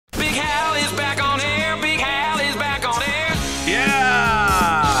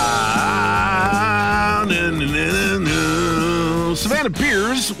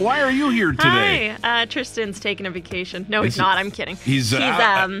why are you here today? Hi. Tristan's taking a vacation. No, he's not. I'm kidding. He's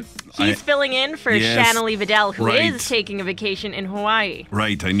filling in for Shanley Vidal, who is taking a vacation in Hawaii.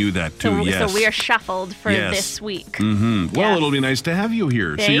 Right, I knew that too, So we're shuffled for this week. Mm-hmm. Well, it'll be nice to have you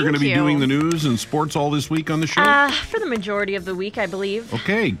here. So you're going to be doing the news and sports all this week on the show? For the majority of the week, I believe.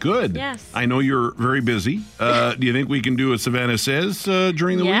 Okay, good. Yes. I know you're very busy. Do you think we can do a Savannah Says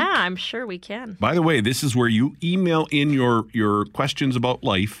during the week? Yeah, I'm sure we can. By the way, this is where you email in your questions about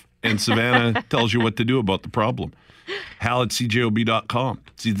life, and Savannah tells you what to do about the problem. Hal@cjob.com.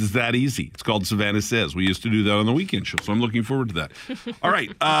 See, it's that easy. It's called Savannah Says. We used to do that on the weekend show, so I'm looking forward to that. All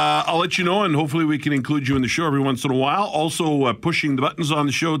right. I'll let you know, and hopefully we can include you in the show every once in a while. Also, pushing the buttons on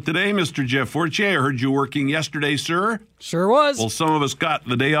the show today, Mr. Jeff Fortier. I heard you working yesterday, sir. Sure was. Well, some of us got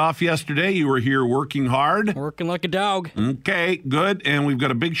the day off yesterday. You were here working hard. Working like a dog. Okay, good. And we've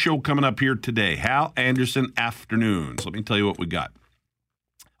got a big show coming up here today. Hal Anderson Afternoons. Let me tell you what we got.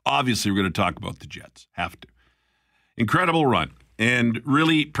 Obviously, we're going to talk about the Jets. Have to. Incredible run, and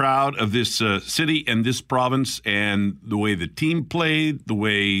really proud of this city and this province and the way the team played, the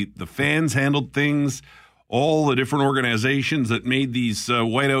way the fans handled things, all the different organizations that made these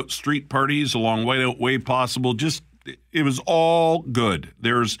whiteout street parties along Whiteout Way possible. Just, it was all good.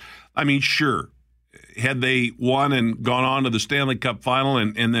 Sure, had they won and gone on to the Stanley Cup final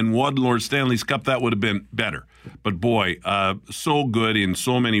and then won Lord Stanley's Cup, that would have been better. But boy, so good in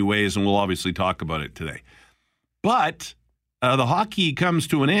so many ways, and we'll obviously talk about it today. But the hockey comes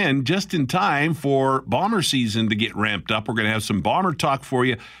to an end just in time for Bomber season to get ramped up. We're going to have some Bomber talk for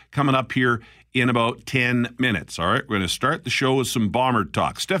you coming up here in about 10 minutes. All right, we're going to start the show with some Bomber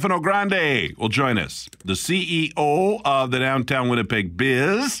talk. Stefano Grande will join us, the CEO of the Downtown Winnipeg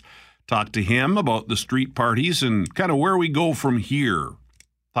Biz. Talk to him about the street parties and kind of where we go from here.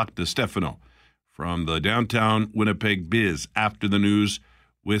 Talk to Stefano from the Downtown Winnipeg Biz after the news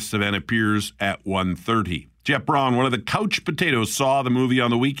with Savannah Piers at 1:30. Jeff Braun, one of the couch potatoes, saw the movie on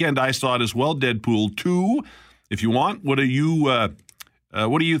the weekend. I saw it as well, Deadpool 2. If you want, what do you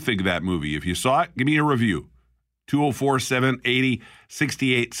think of that movie? If you saw it, give me a review.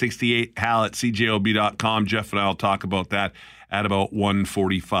 204-780-6868, hal@cjob.com. Jeff and I will talk about that at about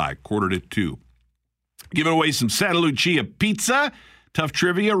 1:45, 1:45. Giving away some Santa Lucia pizza. Tough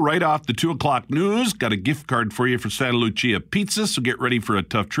trivia right off the 2 o'clock news. Got a gift card for you for Santa Lucia Pizza, so get ready for a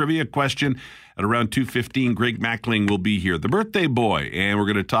tough trivia question. At around 2:15, Greg Mackling will be here, the birthday boy, and we're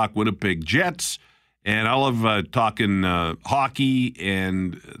going to talk Winnipeg Jets. And I love talking hockey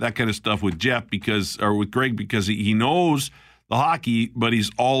and that kind of stuff with with Greg, because he knows the hockey, but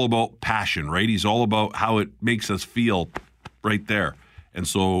he's all about passion, right? He's all about how it makes us feel right there. And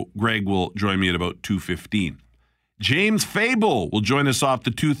so Greg will join me at about 2:15. James Fable will join us off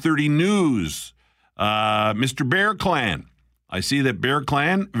the 2:30 news. Mr. Bear Clan. I see that Bear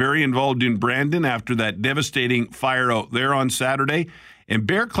Clan very involved in Brandon after that devastating fire out there on Saturday. And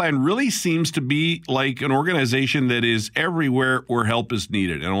Bear Clan really seems to be like an organization that is everywhere where help is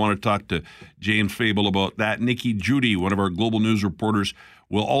needed. And I want to talk to James Fable about that. Nikki Judy, one of our Global News reporters,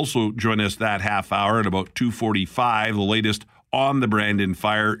 will also join us that half hour at about 2:45, the latest on the Brandon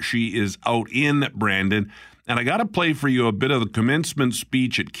fire. She is out in Brandon. And I got to play for you a bit of the commencement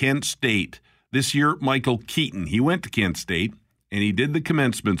speech at Kent State. This year, Michael Keaton, he went to Kent State, and he did the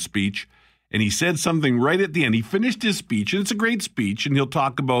commencement speech, and he said something right at the end. He finished his speech, and it's a great speech, and he'll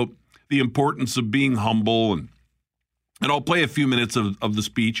talk about the importance of being humble, and I'll play a few minutes of the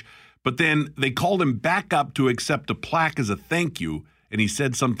speech. But then they called him back up to accept a plaque as a thank you, and he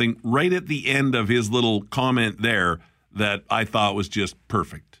said something right at the end of his little comment there that I thought was just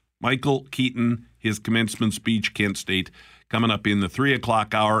perfect. Michael Keaton, his commencement speech, Kent State, coming up in the 3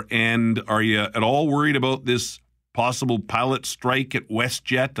 o'clock hour. And are you at all worried about this possible pilot strike at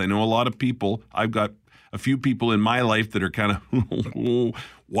WestJet? I know a lot of people. I've got a few people in my life that are kind of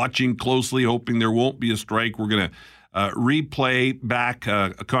watching closely, hoping there won't be a strike. We're going to replay back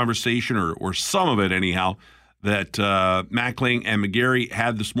a conversation, or some of it anyhow, that Mackling and McGarry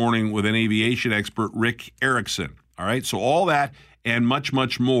had this morning with an aviation expert, Rick Erickson. All right, so all that and much,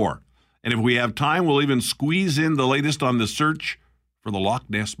 much more. And if we have time, we'll even squeeze in the latest on the search for the Loch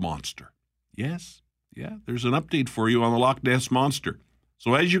Ness Monster. Yes, there's an update for you on the Loch Ness Monster.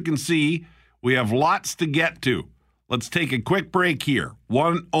 So as you can see, we have lots to get to. Let's take a quick break here.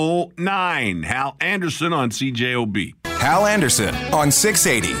 1:09, Hal Anderson on CJOB. Hal Anderson on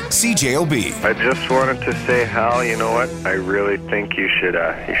 680 CJOB. I just wanted to say, Hal, you know what? I really think you should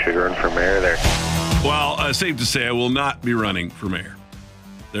run for mayor there. Well, safe to say I will not be running for mayor.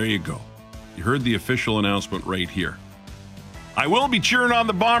 There you go. You heard the official announcement right here. I will be cheering on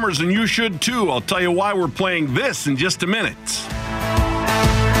the Bombers, and you should too. I'll tell you why we're playing this in just a minute.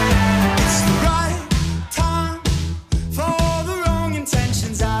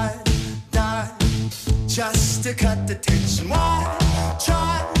 just to cut the tension. Why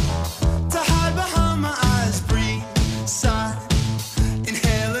try to hide behind my eyes? Breathe, sigh,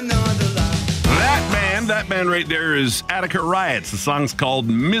 inhale another life. That band right there is Attica Riots. The song's called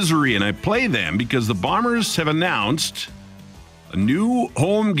Misery, and I play them because the Bombers have announced a new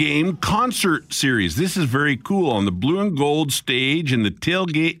home game concert series. This is very cool on the blue and gold stage in the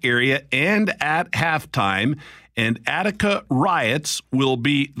tailgate area and at halftime. And Attica Riots will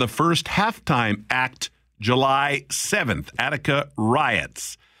be the first halftime act July 7th. Attica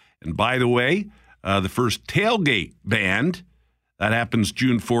Riots. And by the way, the first tailgate band, that happens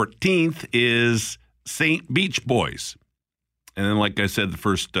June 14th, is St. Beach Boys. And then, like I said, the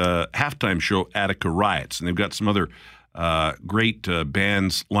first halftime show, Attica Riots. And they've got some other great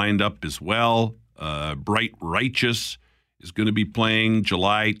bands lined up as well. Bright Righteous is going to be playing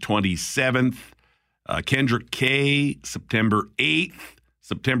July 27th. Kendrick K, September 8th.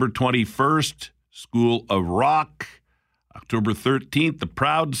 September 21st, School of Rock. October 13th, The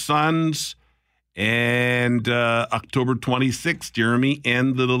Proud Sons. And October 26th, Jeremy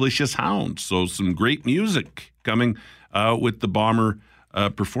and the Delicious Hounds. So some great music coming with the Bomber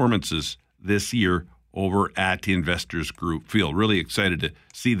performances this year over at Investors Group Field. Really excited to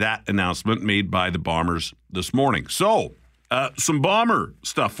see that announcement made by the Bombers this morning. So, some Bomber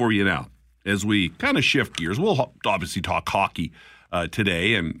stuff for you now as we kind of shift gears. We'll obviously talk hockey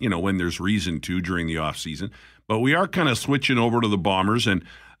today and, when there's reason to during the offseason. But we are kind of switching over to the Bombers. And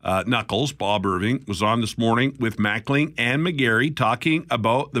Knuckles, Bob Irving, was on this morning with Mackling and McGarry talking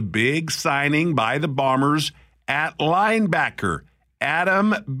about the big signing by the Bombers at linebacker.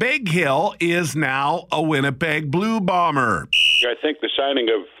 Adam Bighill is now a Winnipeg Blue Bomber. I think the signing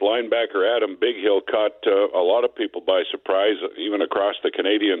of linebacker Adam Bighill caught a lot of people by surprise, even across the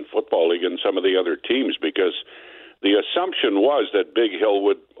Canadian Football League and some of the other teams, because the assumption was that Bighill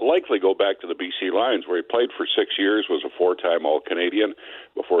would likely go back to the BC Lions, where he played for 6 years, was a 4-time All-Canadian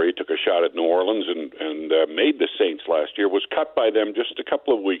before he took a shot at New Orleans and made the Saints last year, was cut by them just a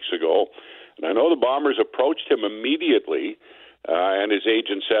couple of weeks ago. And I know the Bombers approached him immediately, and his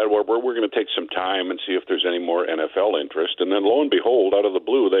agent said, well, we're going to take some time and see if there's any more NFL interest. And then lo and behold, out of the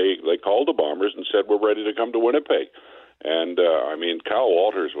blue, they called the Bombers and said, we're ready to come to Winnipeg. And, Kyle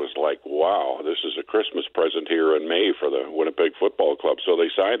Walters was like, wow, this is a Christmas present here in May for the Winnipeg Football Club. So they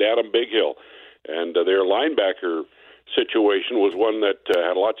signed Adam Bighill, and their linebacker situation was one that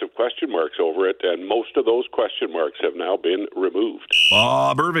had lots of question marks over it, and most of those question marks have now been removed.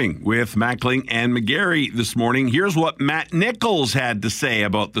 Bob Irving with Mackling and McGarry this morning. Here's what Matt Nichols had to say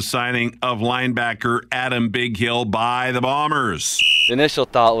about the signing of linebacker Adam Bighill by the Bombers. The initial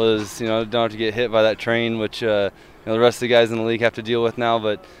thought was, don't have to get hit by that train, which the rest of the guys in the league have to deal with now,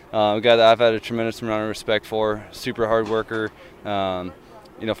 but a guy that I've had a tremendous amount of respect for, super hard worker. From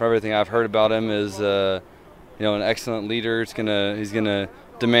everything I've heard about him is an excellent leader. He's gonna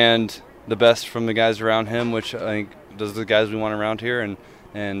demand the best from the guys around him, which I think those are the guys we want around here,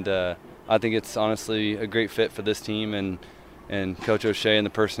 and I think it's honestly a great fit for this team and Coach O'Shea and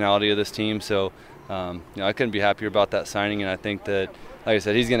the personality of this team. So I couldn't be happier about that signing, and I think that, like I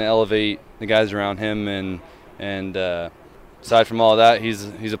said, he's going to elevate the guys around him, and aside from all of that, he's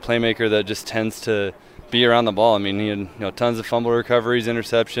a playmaker that just tends to be around the ball. He had tons of fumble recoveries,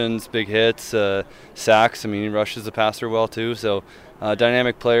 interceptions, big hits, sacks. He rushes the passer well too. So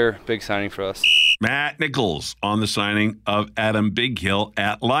dynamic player, big signing for us. Matt Nichols on the signing of Adam Bighill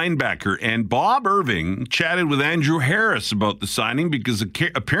at linebacker. And Bob Irving chatted with Andrew Harris about the signing because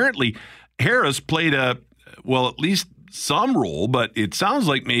apparently Harris played at least some role, but it sounds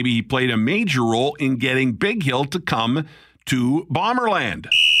like maybe he played a major role in getting Bighill to come to Bomberland.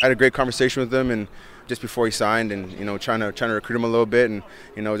 I had a great conversation with him and just before he signed, and trying to recruit him a little bit, and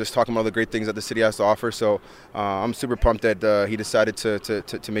just talking about all the great things that the city has to offer. So I'm super pumped that he decided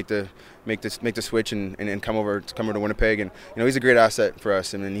to make the switch and come over to Winnipeg. And he's a great asset for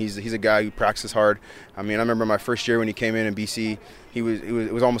us. He's a guy who practices hard. I remember my first year when he came in BC, it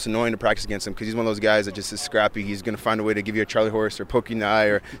was almost annoying to practice against him because he's one of those guys that just is scrappy. He's going to find a way to give you a Charlie horse or poke you in the eye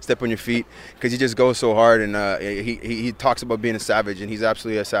or step on your feet because he just goes so hard. And he talks about being a savage, and he's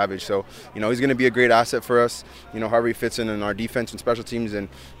absolutely a savage. So he's going to be a great asset for us. However he fits in our defense and special teams, and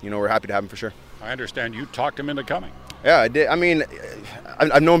we're happy to have him for sure. I understand you talked him into coming. Yeah, I did.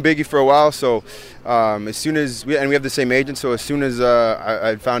 I've known Biggie for a while, so as soon as we have the same agent, so as soon as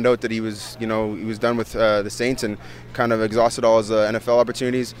I found out that he was done with the Saints, and kind of exhausted all his NFL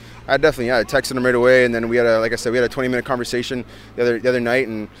opportunities, I texted him right away, and then we had a 20-minute conversation the other night,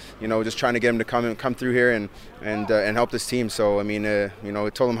 and just trying to get him to come through here and help this team. So I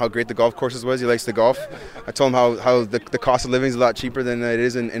told him how great the golf courses was. He likes to golf. I told him how the cost of living is a lot cheaper than it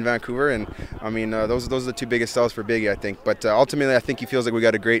is in Vancouver, and those are the two biggest sells for Biggie, I think. But ultimately, I think he feels like we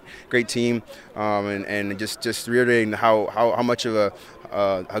got a great team, and just reiterating how much of a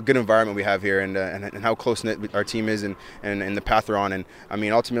good environment we have here, and how close-knit our team is, and the path we're on. And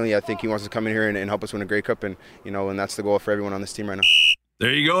ultimately, I think he wants to come in here and help us win a Grey Cup, and that's the goal for everyone on this team right now.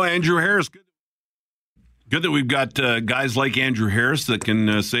 There you go, Andrew Harris. Good that we've got guys like Andrew Harris that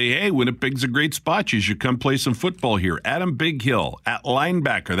can say, hey, Winnipeg's a great spot. You should come play some football here. Adam Bighill at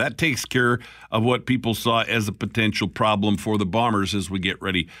linebacker. That takes care of what people saw as a potential problem for the Bombers as we get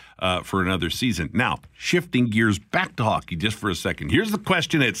ready for another season. Now, shifting gears back to hockey just for a second. Here's the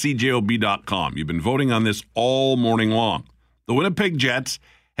question at CJOB.com. You've been voting on this all morning long. The Winnipeg Jets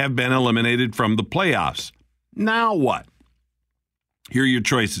have been eliminated from the playoffs. Now what? Here are your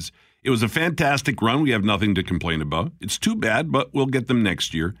choices. It was a fantastic run. We have nothing to complain about. It's too bad, but we'll get them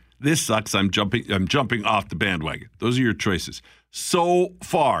next year. This sucks. I'm jumping off the bandwagon. Those are your choices so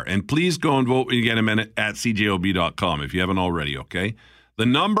far. And please go and vote when you get a minute at CJOB.com if you haven't already, okay? The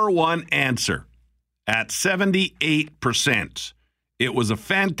number one answer at 78%. It was a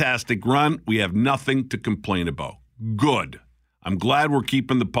fantastic run. We have nothing to complain about. Good. I'm glad we're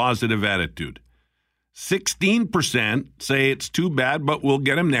keeping the positive attitude. 16% say it's too bad, but we'll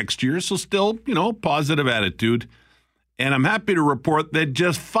get him next year. So still, positive attitude. And I'm happy to report that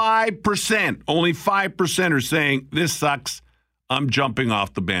just 5%, only 5% are saying this sucks. I'm jumping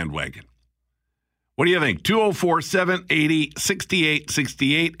off the bandwagon. What do you think?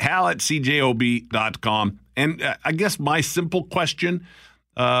 204-780-6868, Hal at CJOB.com. And I guess my simple question,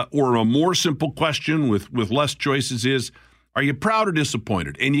 or a more simple question with less choices is, are you proud or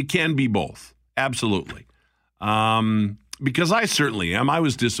disappointed? And you can be both. Absolutely. Because I certainly am. I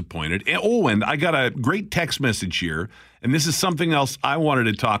was disappointed. And I got a great text message here, and this is something else I wanted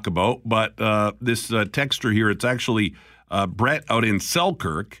to talk about, but this texter here, it's actually Brett out in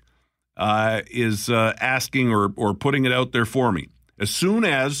Selkirk, is asking or putting it out there for me. As soon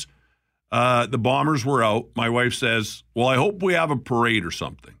as the Bombers were out, my wife says, well, I hope we have a parade or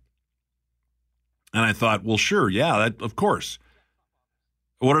something. And I thought, well, sure, yeah, of course.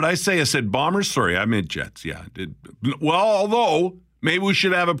 What did I say? I said Bombers? Sorry, I meant Jets. Yeah. Well, although maybe we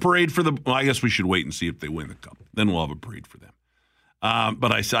should have a parade for I guess we should wait and see if they win the Cup. Then we'll have a parade for them.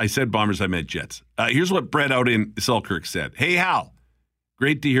 But I said Bombers, I meant Jets. Here's what Brett out in Selkirk said. Hey, Hal,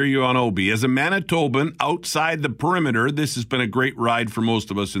 great to hear you on OB. As a Manitoban outside the perimeter, this has been a great ride for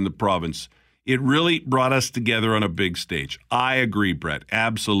most of us in the province. It really brought us together on a big stage. I agree, Brett.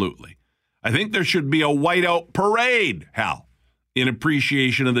 Absolutely. I think there should be a whiteout parade, Hal, in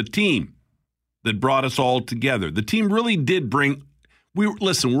appreciation of the team that brought us all together. The team really did bring we're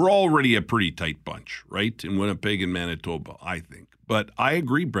already a pretty tight bunch, right, in Winnipeg and Manitoba, I think. But I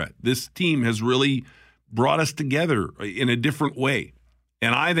agree, Brett. This team has really brought us together in a different way.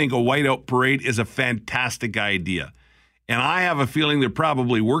 And I think a whiteout parade is a fantastic idea. And I have a feeling they're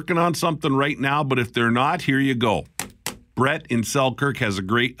probably working on something right now, but if they're not, here you go. Brett in Selkirk has a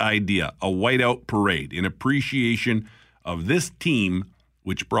great idea, a whiteout parade in appreciation of this team,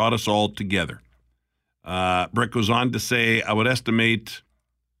 which brought us all together. Brett goes on to say, I would estimate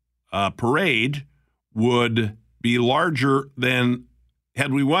a parade would be larger than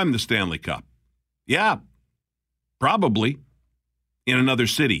had we won the Stanley Cup. Yeah, probably in another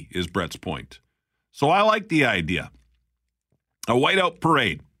city is Brett's point. So I like the idea. A whiteout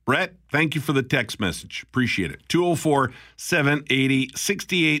parade. Brett, thank you for the text message. Appreciate it.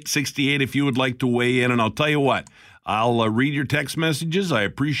 204-780-6868 if you would like to weigh in. And I'll tell you what, I'll read your text messages. I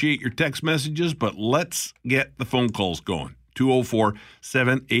appreciate your text messages, but let's get the phone calls going.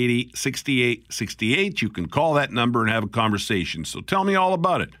 204-780-6868. You can call that number and have a conversation. So tell me all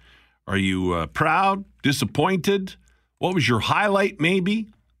about it. Are you proud, disappointed? What was your highlight maybe?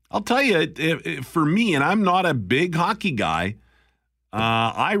 I'll tell you, for me, and I'm not a big hockey guy,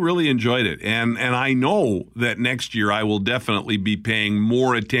 I really enjoyed it. And I know that next year I will definitely be paying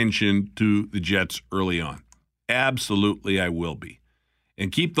more attention to the Jets early on. Absolutely, I will be.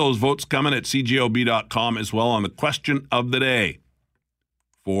 And keep those votes coming at CJOB.com as well on the question of the day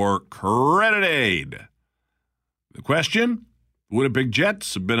for Credit Aid. The question, Winnipeg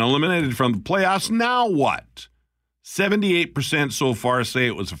Jets have been eliminated from the playoffs. Now what? 78% so far say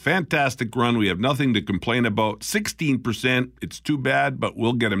it was a fantastic run. We have nothing to complain about. 16%, it's too bad, but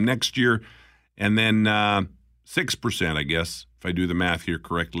we'll get them next year. And then 6%, I guess, if I do the math here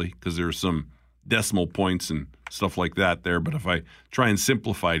correctly, because there are some decimal points and stuff like that there. But if I try and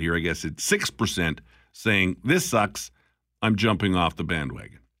simplify it here, I guess it's 6% saying this sucks, I'm jumping off the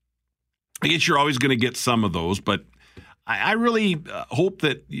bandwagon. I guess you're always going to get some of those, but I really hope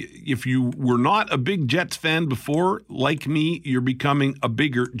that if you were not a big Jets fan before, like me, you're becoming a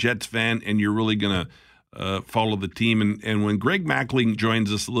bigger Jets fan and you're really going to follow the team. And when Greg Mackling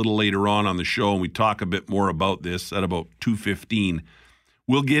joins us a little later on the show and we talk a bit more about this at about 2:15,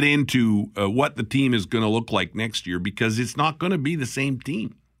 we'll get into what the team is going to look like next year, because it's not going to be the same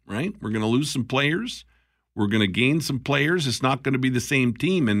team, right? We're going to lose some players. We're going to gain some players. It's not going to be the same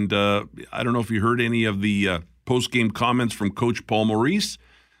team. And I don't know if you heard any of the post-game comments from Coach Paul Maurice,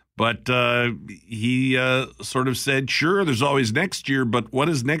 but he sort of said, sure, there's always next year, but what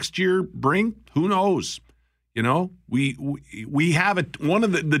does next year bring? Who knows? You know, we have one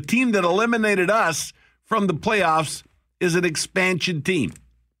of the team that eliminated us from the playoffs is an expansion team.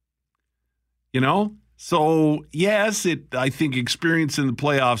 You know? So, yes, I think experience in the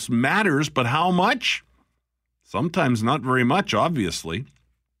playoffs matters, but how much? Sometimes not very much, obviously.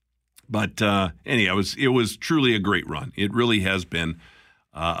 But anyhow, it was truly a great run. It really has been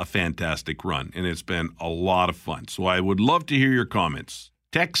a fantastic run, and it's been a lot of fun. So I would love to hear your comments.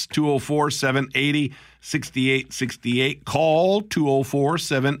 Text 204-780-6868. Call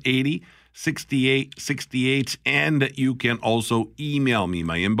 204-780-6868. And you can also email me.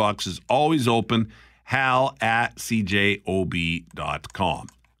 My inbox is always open, hal@cjob.com.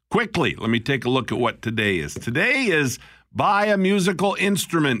 Quickly, let me take a look at what today is. Today is Buy a Musical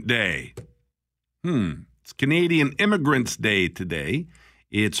Instrument Day. It's Canadian Immigrants Day today.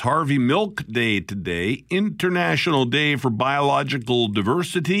 It's Harvey Milk Day today. International Day for Biological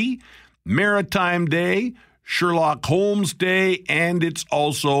Diversity. Maritime Day. Sherlock Holmes Day. And it's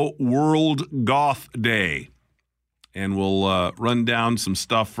also World Goth Day. And we'll run down some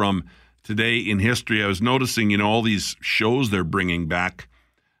stuff from today in history. I was noticing, all these shows they're bringing back.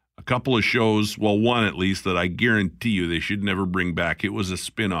 A couple of shows, well, one at least, that I guarantee you they should never bring back. It was a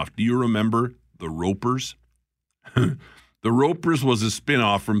spinoff. Do you remember The Ropers? The Ropers was a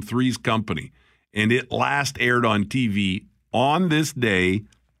spinoff from Three's Company, and it last aired on TV on this day,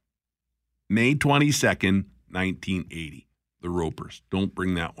 May 22nd, 1980. The Ropers. Don't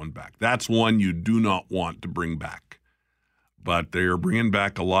bring that one back. That's one you do not want to bring back. But they are bringing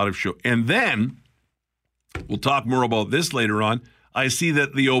back a lot of shows. And then, we'll talk more about this later on, I see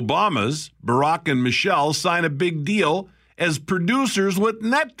that the Obamas, Barack and Michelle, sign a big deal as producers with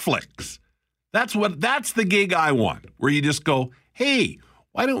Netflix. That's the gig I want, where you just go, hey,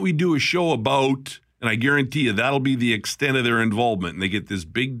 why don't we do a show about, and I guarantee you that'll be the extent of their involvement. And they get this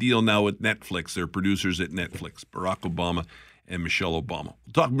big deal now with Netflix. They're producers at Netflix, Barack Obama and Michelle Obama.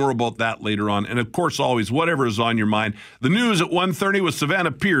 We'll talk more about that later on. And of course, always, whatever is on your mind. The news at 1:30 with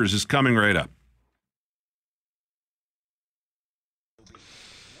Savannah Piers is coming right up.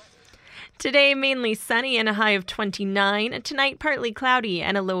 Today, mainly sunny and a high of 29. Tonight, partly cloudy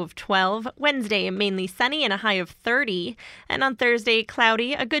and a low of 12. Wednesday, mainly sunny and a high of 30. And on Thursday,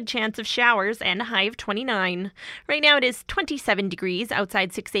 cloudy, a good chance of showers and a high of 29. Right now, it is 27 degrees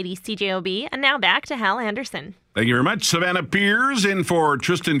outside 680 CJOB. And now back to Hal Anderson. Thank you very much. Savannah Piers in for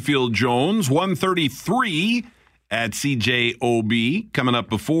Tristan Field-Jones. 1:33 at CJOB. Coming up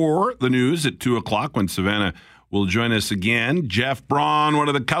before the news at 2 o'clock when Savannah will join us again. Jeff Braun, one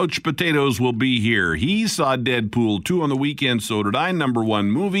of the couch potatoes, will be here. He saw Deadpool 2 on the weekend, so did I.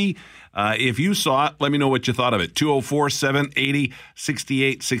 #1 movie. If you saw it, let me know what you thought of it.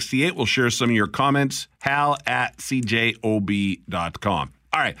 204-780-6868. We'll share some of your comments. hal@cjob.com.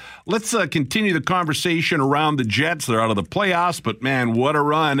 All right, let's continue the conversation around the Jets. They're out of the playoffs, but man, what a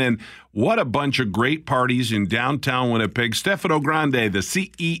run and what a bunch of great parties in downtown Winnipeg. Stefano Grande, the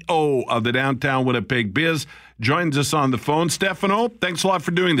CEO of the Downtown Winnipeg Biz, joins us on the phone. Stefano, thanks a lot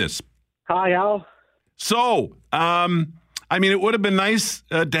for doing this. Hi, Al. So, it would have been nice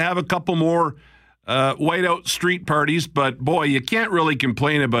to have a couple more whiteout street parties, but boy, you can't really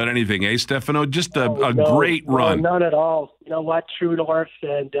complain about anything, eh, Stefano? Just a great run. No, none at all. You know what? Trudorf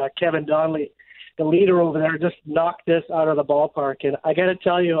and Kevin Donnelly, the leader over there, just knocked this out of the ballpark. And I got to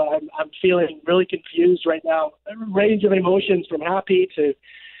tell you, I'm feeling really confused right now. A range of emotions from happy to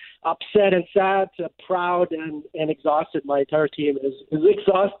upset and sad to proud and exhausted. My entire team is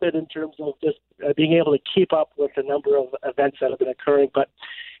exhausted in terms of just being able to keep up with the number of events that have been occurring. But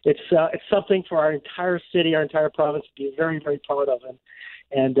it's something for our entire city, our entire province to be very, very proud of.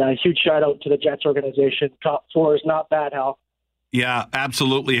 And a huge shout out to the Jets organization. Top 4 is not bad, Hal. Yeah,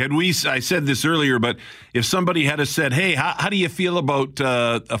 absolutely. I said this earlier, but if somebody had said, hey, how do you feel about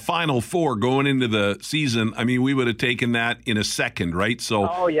a Final Four going into the season? I mean, we would have taken that in a second, right? So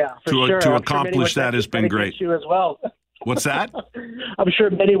to accomplish that has been great. You as well. What's that? I'm sure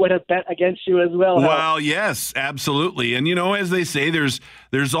many would have bet against you as well. Well, yes, absolutely. And, as they say,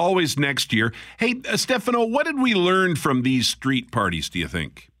 there's always next year. Hey, Stefano, what did we learn from these street parties, do you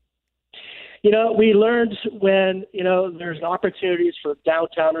think? We learned when, there's opportunities for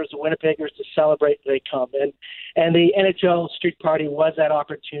downtowners and Winnipeggers to celebrate, they come. And the NHL Street Party was that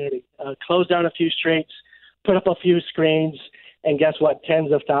opportunity. Close down a few streets, put up a few screens, and guess what?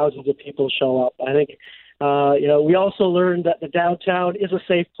 Tens of thousands of people show up. I think, we also learned that the downtown is a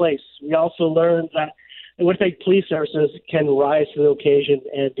safe place. We also learned that the Winnipeg Police Services can rise to the occasion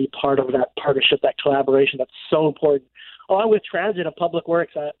and be part of that partnership, that collaboration that's so important. Along with transit and public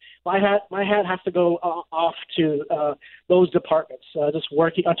works, my hat has to go off to those departments. Just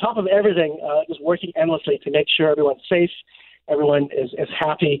working on top of everything, just working endlessly to make sure everyone's safe, everyone is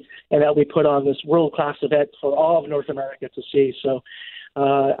happy, and that we put on this world-class event for all of North America to see. So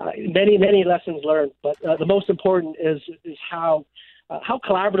many lessons learned, but the most important is how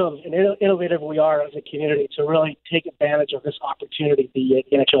collaborative and innovative we are as a community to really take advantage of this opportunity, the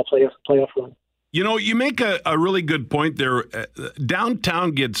NHL playoff run. You make a really good point there.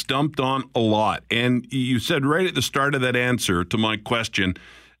 Downtown gets dumped on a lot. And you said right at the start of that answer to my question,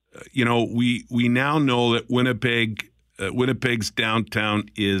 we now know that Winnipeg's downtown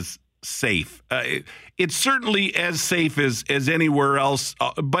is safe. It's certainly as safe as anywhere else.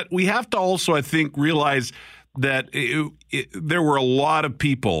 But we have to also, I think, realize that there were a lot of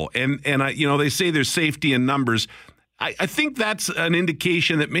people. And they say there's safety in numbers. I think that's an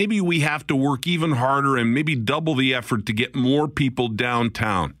indication that maybe we have to work even harder and maybe double the effort to get more people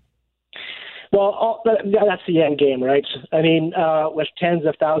downtown. Well, that's the end game, right? I mean, with tens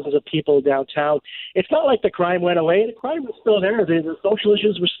of thousands of people downtown, it's not like the crime went away. The crime was still there. The social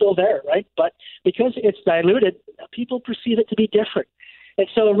issues were still there, right? But because it's diluted, people perceive it to be different. And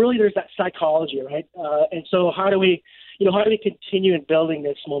so really there's that psychology, right? And so how do we continue in building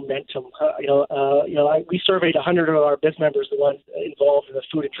this momentum? We surveyed 100 of our biz members, the ones involved in the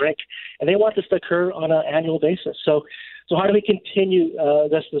food and drink, and they want this to occur on an annual basis. So how do we continue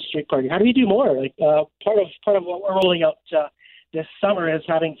the street party? How do we do more? Part of what we're rolling out this summer is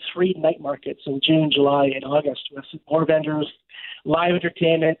having 3 night markets in June, July, and August with more vendors, live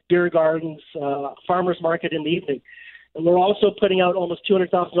entertainment, beer gardens, farmers market in the evening. And we're also putting out almost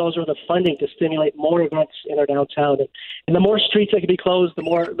 $200,000 worth of funding to stimulate more events in our downtown. And the more streets that can be closed, the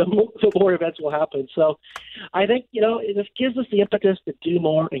more events will happen. So I think, it just gives us the impetus to do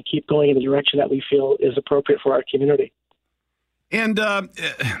more and keep going in the direction that we feel is appropriate for our community. And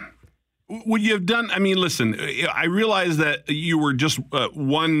would you have done, listen, I realize that you were just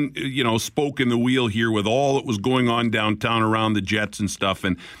one, spoke in the wheel here with all that was going on downtown around the Jets and stuff.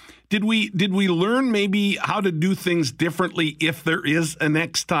 And Did we learn maybe how to do things differently if there is a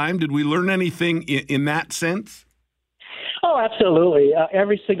next time? Did we learn anything in that sense? Oh, absolutely.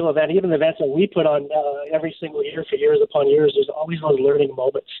 Every single event, even the events that we put on every single year for years upon years, there's always those learning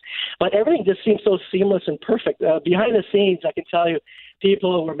moments. But everything just seems so seamless and perfect. Behind the scenes, I can tell you,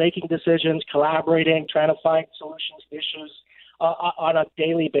 people were making decisions, collaborating, trying to find solutions to issues on a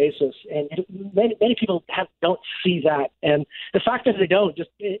daily basis, and many people don't see that, and the fact that they don't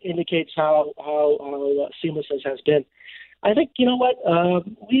just indicates how seamless this has been. I think we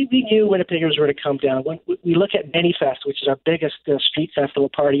knew Winnipeggers were to come down. When we look at ManyFest, which is our biggest street festival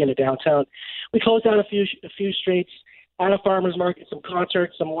party in the downtown, we closed down a few streets, at a farmer's market, some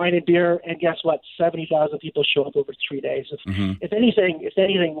concerts, some wine and beer, and guess what? 70,000 people show up over 3 days. If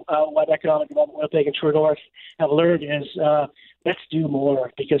anything, what Economic Development Winnipeg and True North have learned is let's do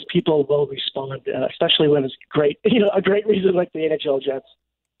more, because people will respond, especially when it's great, a great reason like the NHL Jets.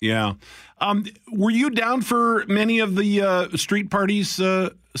 Yeah. Were you down for many of the street parties,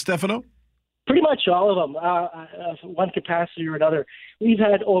 Stefano? Pretty much all of them, one capacity or another. We've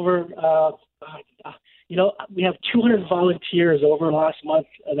had over, we have 200 volunteers over last month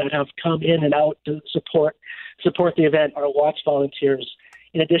that have come in and out to support the event, our watch volunteers,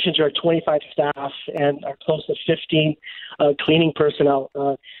 in addition to our 25 staff and our close to 15 cleaning personnel.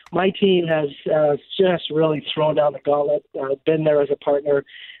 My team has just really thrown down the gauntlet, been there as a partner,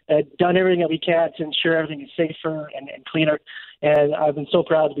 done everything that we can to ensure everything is safer and cleaner. And I've been so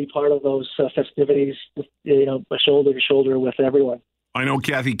proud to be part of those festivities, shoulder to shoulder with everyone. I know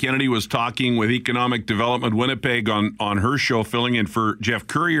Kathy Kennedy was talking with Economic Development Winnipeg on her show, filling in for Jeff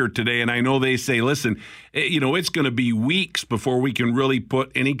Courier today, and I know they say, listen, it's going to be weeks before we can really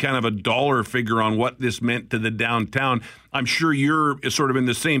put any kind of a dollar figure on what this meant to the downtown. I'm sure you're sort of in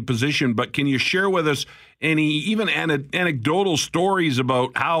the same position, but can you share with us any even anecdotal stories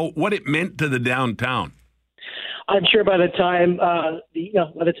about what it meant to the downtown? I'm sure by the time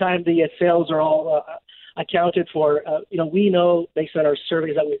the sales are all accounted for, we know based on our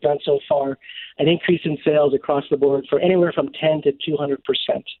surveys that we've done so far, an increase in sales across the board for anywhere from 10 to 200%.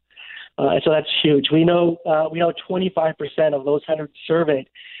 And so that's huge. We know 25% of those 100 surveyed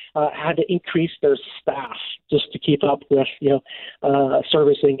had to increase their staff just to keep up with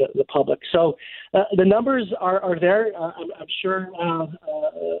servicing the public. So the numbers are there. I'm sure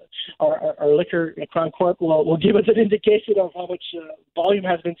our liquor Crown Corp will give us an indication of how much volume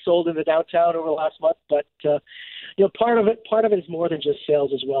has been sold in the downtown over the last month. But part of it is more than just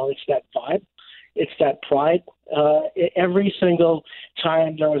sales as well. It's that vibe. It's that pride. Every single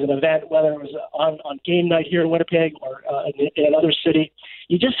time there was an event, whether it was on game night here in Winnipeg or in another city,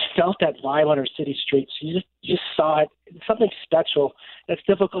 you just felt that vibe on our city streets. You just saw it. It's something special that's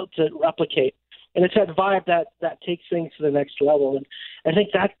difficult to replicate. And it's that vibe that takes things to the next level. And I think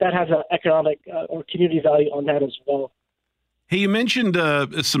that has an economic or community value on that as well. Hey, you mentioned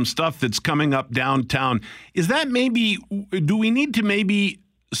some stuff that's coming up downtown. Is that do we need to maybe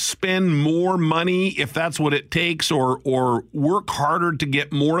spend more money if that's what it takes, or work harder to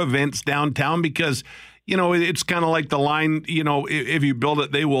get more events downtown? Because it's kind of like the line, if you build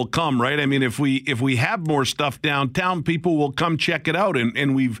it, they will come, right? I mean, if we have more stuff downtown, people will come check it out,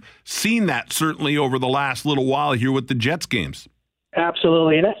 and we've seen that certainly over the last little while here with the Jets games.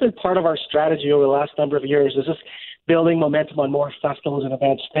 Absolutely, and that's been part of our strategy over the last number of years, is just building momentum on more festivals and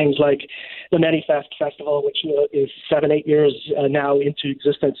events, things like the ManyFest Festival, which is 7-8 years now into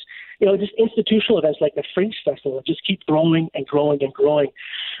existence. Just institutional events like the Fringe Festival just keep growing and growing and growing.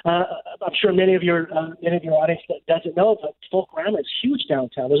 I'm sure many of your audience doesn't know, but Folkrama is huge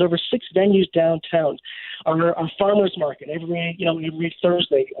downtown. There's over 6 venues downtown. Our farmers market every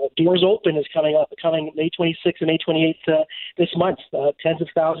Thursday. Doors Open is coming May 26th and May 28th this month. Tens of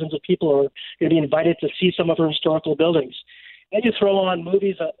thousands of people are going to be invited to see some of our historical buildings. And you throw on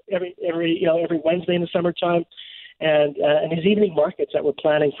movies every Wednesday in the summertime. And these evening markets that we're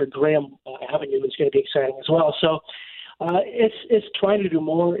planning for Graham Avenue is going to be exciting as well. So it's trying to do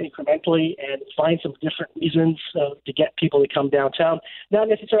more incrementally and find some different reasons to get people to come downtown. Not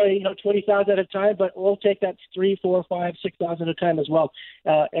necessarily 20,000 at a time, but we'll take that 3, 4, 5, 6,000 at a time as well.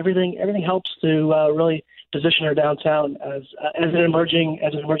 Everything helps to really position our downtown as an emerging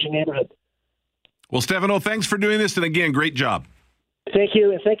neighborhood. Well, Stefano, thanks for doing this, and again, great job. Thank you,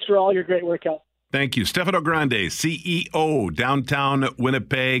 and thanks for all your great work, Al. Thank you. Stefano Grande, CEO, Downtown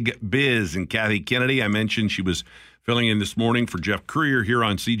Winnipeg Biz, and Kathy Kennedy. I mentioned she was filling in this morning for Jeff Courier here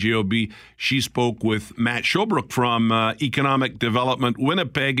on CJOB. She spoke with Matt Showbrook from Economic Development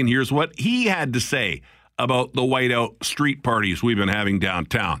Winnipeg, and here's what he had to say about the whiteout street parties we've been having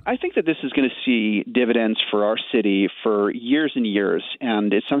downtown. I think that this is going to see dividends for our city for years and years,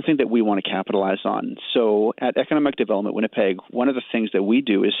 and it's something that we want to capitalize on. So at Economic Development Winnipeg, one of the things that we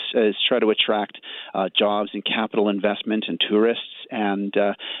do is try to attract jobs and capital investment and tourists and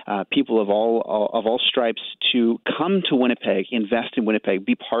people of all stripes to come to Winnipeg, invest in Winnipeg,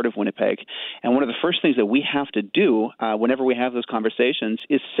 be part of Winnipeg. And one of the first things that we have to do whenever we have those conversations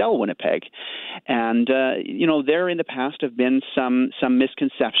is sell Winnipeg. And there in the past have been some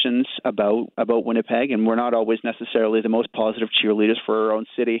misconceptions about Winnipeg, and we're not always necessarily the most positive cheerleaders for our own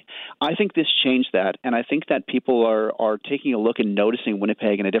city. I think this changed that, and I think that people are taking a look and noticing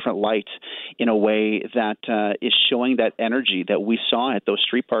Winnipeg in a different light, in a way that is showing that energy that we saw at those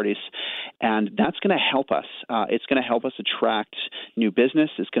street parties, and that's going to help us. It's going to help us attract new business.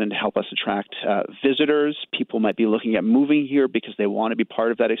 It's going to help us attract visitors. People might be looking at moving here because they want to be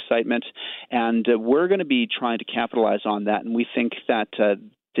part of that excitement, and we're going to be trying to capitalize on that, and we think that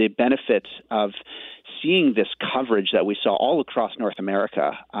the benefit of seeing this coverage that we saw all across North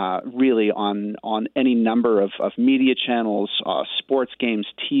America, really on any number of media channels, sports games,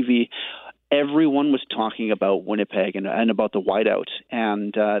 TV, everyone was talking about Winnipeg and about the whiteout,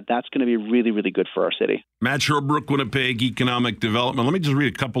 and that's going to be really, really good for our city. Matt Showbrook, Winnipeg Economic Development. Let me just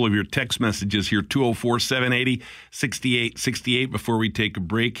read a couple of your text messages here, 204-780-6868 before we take a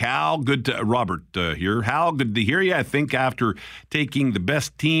break. Robert here. Hal, good to hear you. I think after taking the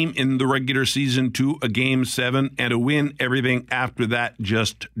best team in the regular season to a Game 7 and a win, everything after that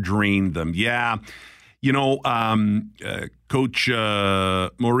just drained them. Yeah. Coach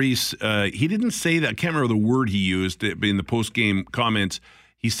Maurice, he didn't say that. I can't remember the word he used in the post-game comments.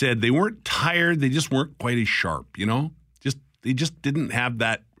 He said they weren't tired. They just weren't quite as sharp, They just didn't have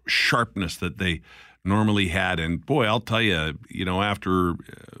that sharpness that they normally had. And, boy, I'll tell you, after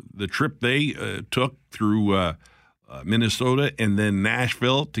the trip they took through Minnesota and then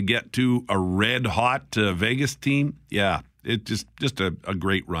Nashville to get to a red-hot Vegas team, yeah, it's just a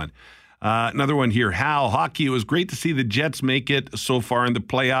great run. Another one here, Hal, hockey. It was great to see the Jets make it so far in the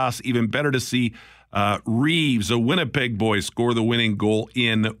playoffs. Even better to see Reeves, a Winnipeg boy, score the winning goal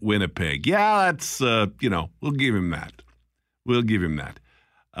in Winnipeg. Yeah, that's, we'll give him that. We'll give him that.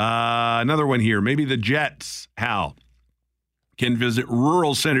 Another one here, maybe the Jets, Hal, can visit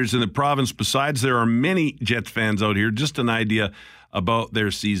rural centers in the province. Besides, there are many Jets fans out here. Just an idea about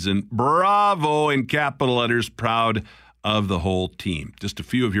their season. Bravo, in capital letters, proud of the whole team. Just a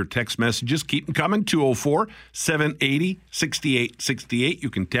few of your text messages. Keep them coming. 204-780-6868. You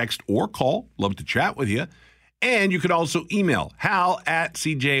can text or call. Love to chat with you. And you can also email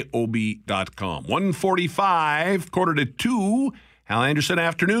hal@cjob.com. 1:45, 1:45. Hal Anderson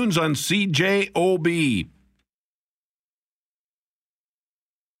Afternoons on CJOB.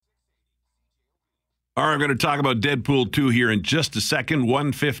 All right, we're going to talk about Deadpool 2 here in just a second.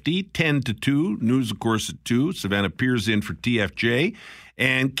 1:50, 10-2. News, of course, at 2. Savannah Pierce in for TFJ.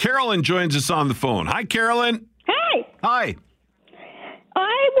 And Carolyn joins us on the phone. Hi, Carolyn. Hi. Hi.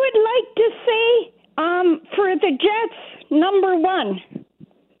 I would like to say for the Jets, number one.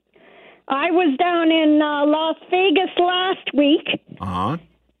 I was down in Las Vegas last week. Uh-huh.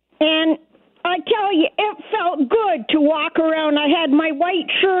 And I tell you, it felt good to walk around. I had my white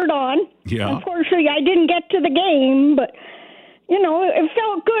shirt on. Yeah. Unfortunately, I didn't get to the game, but, it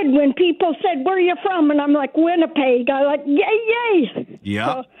felt good when people said, where are you from? And I'm like, Winnipeg. I like, yay. Yeah.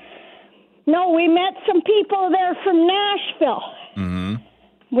 So, no, we met some people there from Nashville. Mm-hmm.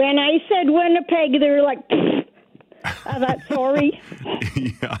 When I said Winnipeg, they were like, that's sorry.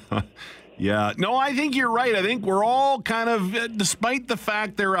 Yeah. Yeah. No, I think you're right. I think we're all kind of, despite the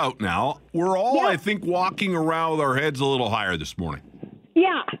fact they're out now, we're all, I think, walking around with our heads a little higher this morning.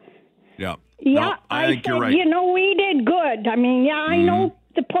 Yeah. Yeah. Yeah, no, I think said, you're right. We did good. I mean, I know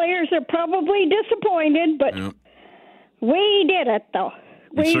the players are probably disappointed, but we did it, though.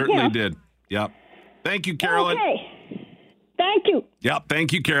 We certainly did. Yep. Thank you, Carolyn. Okay. Thank you. Yep.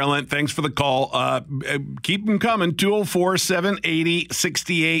 Thank you, Carolyn. Thanks for the call. Keep them coming.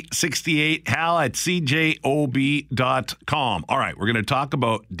 204-780-6868. hal@cjob.com. All right. We're going to talk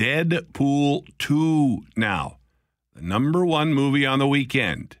about Deadpool 2 now. The number one movie on the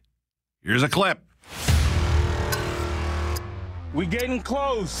weekend. Here's a clip. We getting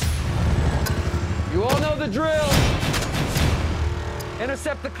close. You all know the drill.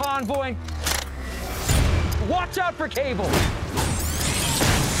 Intercept the convoy. Watch out for Cable.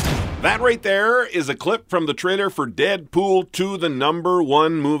 That right there is a clip from the trailer for Deadpool 2, the number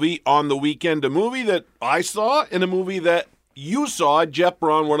one movie on the weekend. A movie that I saw and a movie that you saw, Jeff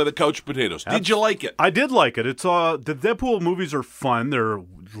Braun, one of the couch potatoes. Did you like it? I did like it. It's the Deadpool movies are fun. They're a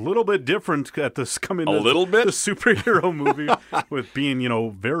little bit different at this coming. A little bit? The superhero movie with being,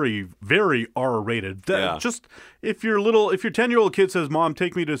 very, very R-rated. Just if your 10-year-old kid says, "Mom,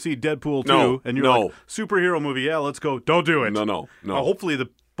 take me to see Deadpool 2," and you're like, superhero movie, yeah, let's go. Don't do it. No. Hopefully the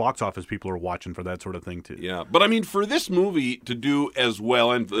box office people are watching for that sort of thing too. Yeah, but I mean, for this movie to do as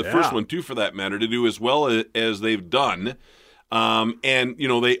well, and the first one too, for that matter, to do as well as they've done. And,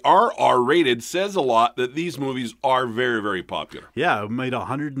 they are R-rated, says a lot that these movies are very, very popular. Yeah, it made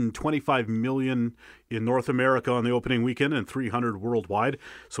 $125 million in North America on the opening weekend and $300 worldwide.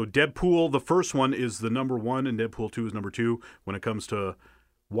 So Deadpool, the first one, is the number one, and Deadpool 2 is number two when it comes to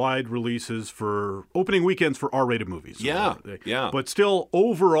wide releases for opening weekends for R-rated movies. Yeah. But still,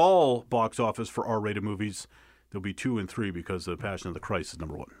 overall box office for R-rated movies, there'll be 2 and 3 because The Passion of the Christ is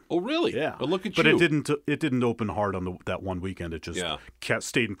number one. Oh, really? Yeah. But look at you. But it didn't open hard on that one weekend. It just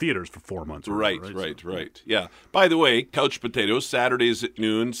stayed in theaters for 4 months. Right. Yeah. By the way, Couch Potatoes, Saturdays at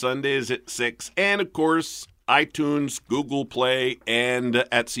noon, Sundays at 6, and of course, iTunes, Google Play, and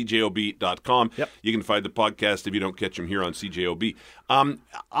at cjob.com. Yep. You can find the podcast if you don't catch them here on CJOB. I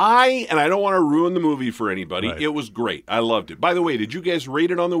don't want to ruin the movie for anybody. Right. It was great. I loved it. By the way, did you guys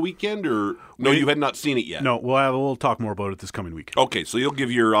rate it on the weekend, or no? You had not seen it yet. No. We'll talk more about it this coming weekend. Okay, so you'll give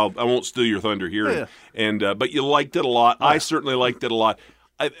your. I won't steal your thunder here. And but you liked it a lot. I certainly liked it a lot.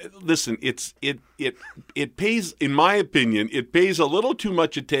 listen, it pays, in my opinion, it pays a little too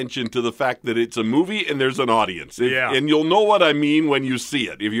much attention to the fact that it's a movie and there's an audience. And you'll know what I mean when you see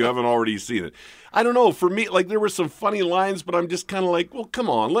it, if you haven't already seen it. I don't know, for me, like, there were some funny lines, but I'm just kind of like, well, come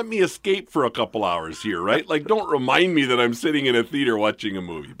on, let me escape for a couple hours here, right? Like, don't remind me that I'm sitting in a theater watching a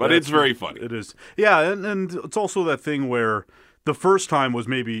movie. But it's very funny. It is. Yeah, and it's also that thing where the first time was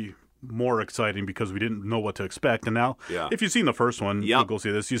maybe more exciting because we didn't know what to expect. And now, if you've seen the first one, you'll go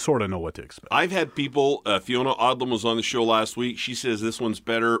see this, you sort of know what to expect. I've had people, Fiona Odlum was on the show last week. She says this one's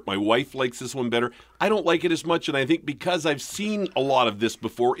better. My wife likes this one better. I don't like it as much, and I think because I've seen a lot of this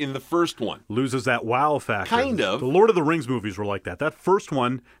before in the first one. Loses that wow factor. Kind of. The Lord of the Rings movies were like that. That first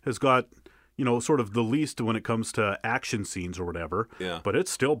one has got, sort of the least when it comes to action scenes or whatever. Yeah. But it's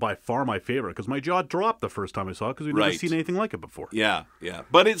still by far my favorite because my jaw dropped the first time I saw it because we'd never seen anything like it before. Yeah.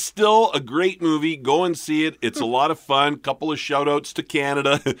 But it's still a great movie. Go and see it. It's a lot of fun. Couple of shout-outs to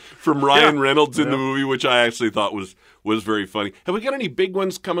Canada from Ryan Reynolds in the movie, which I actually thought was very funny. Have we got any big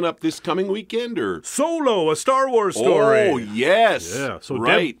ones coming up this coming weekend? Or Solo, a Star Wars story. Oh, yes. Yeah, so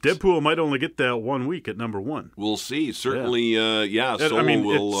right. Deadpool might only get that 1 week at number 1. We'll see. Certainly, Solo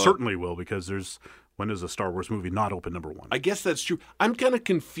it certainly will because when does a Star Wars movie not open number 1? I guess that's true. I'm kind of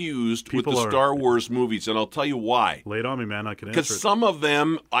confused with the Star Wars movies, and I'll tell you why. Lay it on me, man. I can answer it. Because some of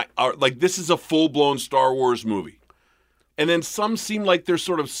them are like, this is a full-blown Star Wars movie. And then some seem like they're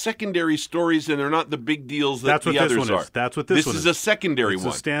sort of secondary stories, and they're not the big deals that the others are. That's what this one is. This is a secondary one.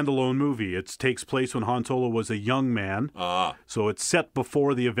 It's a standalone movie. It takes place when Han Solo was a young man. So it's set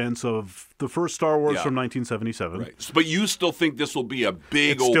before the events of the first Star Wars from 1977. Right. But you still think this will be a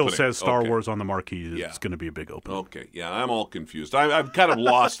big opening? It still says Star Wars on the marquee. It's going to be a big opening. Okay. Yeah, I'm all confused. I'm kind of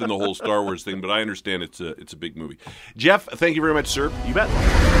lost in the whole Star Wars thing, but I understand it's a big movie. Jeff, thank you very much, sir. You bet.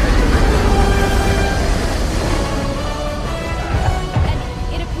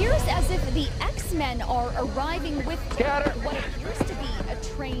 The X-Men are arriving with what appears to be a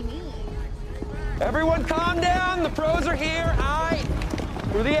trainee. Everyone calm down. The pros are here.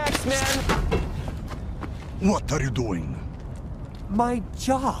 We're the X-Men. What are you doing? My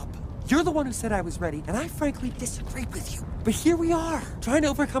job. You're the one who said I was ready, and I frankly disagreed with you. But here we are, trying to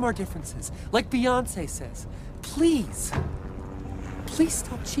overcome our differences. Like Beyonce says. Please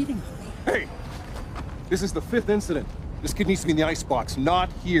stop cheating on me. Hey, this is the 5th incident. This kid needs to be in the icebox, not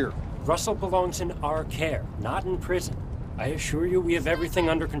here. Russell belongs in our care, not in prison. I assure you we have everything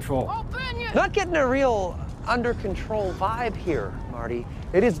under control. Not getting a real under control vibe here, Marty.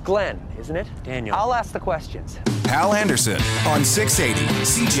 It is Glenn, isn't it? Daniel. I'll ask the questions. Hal Anderson on 680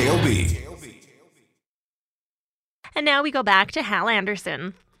 CJOB. And now we go back to Hal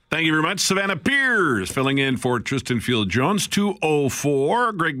Anderson. Thank you very much. Savannah Piers filling in for Tristan Field-Jones,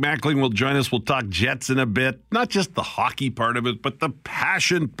 2:04. Greg Mackling will join us. We'll talk Jets in a bit. Not just the hockey part of it, but the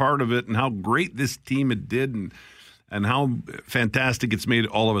passion part of it and how great this team did and how fantastic it's made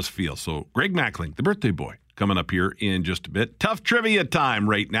all of us feel. So Greg Mackling, the birthday boy, coming up here in just a bit. Tough trivia time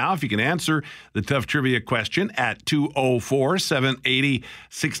right now. If you can answer the tough trivia question at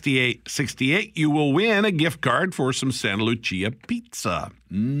 204-780-6868, you will win a gift card for some Santa Lucia pizza.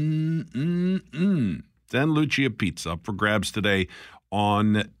 Santa Lucia pizza up for grabs today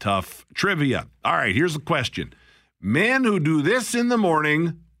on Tough Trivia. All right, here's the question. Men who do this in the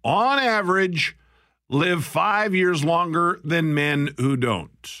morning, on average, live 5 years longer than men who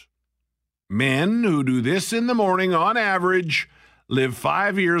don't. Men who do this in the morning, on average, live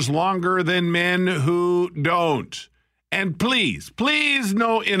 5 years longer than men who don't. And please,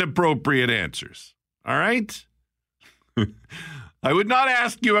 no inappropriate answers. All right? I would not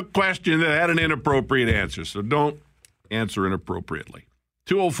ask you a question that had an inappropriate answer, so don't answer inappropriately.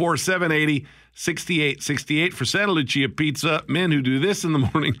 204-780-6868 for Santa Lucia Pizza. Men who do this in the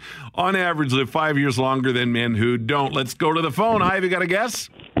morning, on average, live 5 years longer than men who don't. Let's go to the phone. Hi, have you got a guess?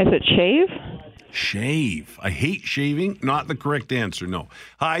 Is it shave? Shave. I hate shaving. Not the correct answer, no.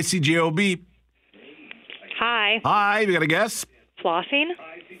 Hi, CJOB. Hi. Hi, have you got a guess? Flossing?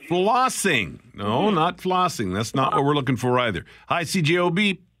 Flossing. No, not flossing. That's not what we're looking for either. Hi,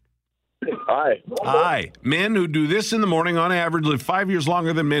 CJOB. Hi. Hi. Men who do this in the morning, on average, live 5 years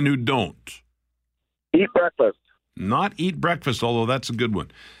longer than men who don't. Eat breakfast. Not eat breakfast, although that's a good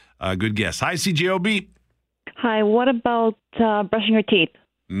one. Good guess. Hi, CJOB. Hi, what about brushing your teeth?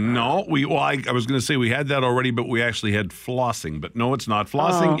 No, I was going to say we had that already, but we actually had flossing. But no, it's not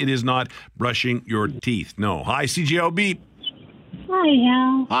flossing. Oh. It is not brushing your teeth. No. Hi, CJOB. Hi,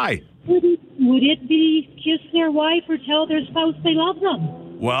 Hal. Hi. Would it be kiss their wife or tell their spouse they love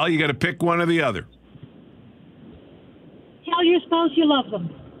them? Well, you got to pick one or the other. Tell your spouse you love them.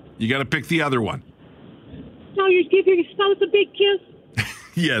 You got to pick the other one. Give your spouse a big kiss.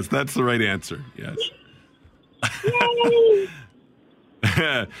 Yes, that's the right answer. Yes.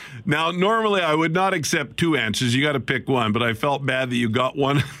 Now, normally I would not accept two answers. You got to pick one, but I felt bad that you got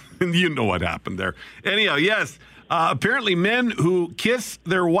one. You know what happened there. Anyhow, yes. Apparently, men who kiss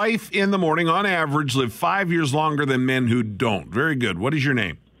their wife in the morning, on average, live 5 years longer than men who don't. Very good. What is your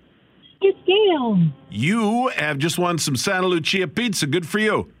name? It's Gail. You have just won some Santa Lucia pizza. Good for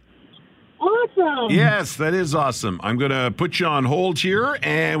you. Awesome. Yes, that is awesome. I'm going to put you on hold here,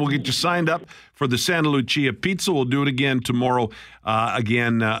 and we'll get you signed up for the Santa Lucia pizza. We'll do it again tomorrow.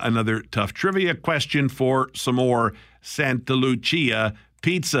 Another tough trivia question for some more Santa Lucia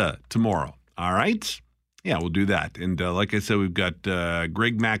pizza tomorrow. All right? Yeah, we'll do that. And like I said, we've got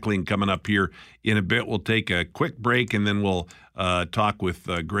Greg Mackling coming up here in a bit. We'll take a quick break, and then we'll talk with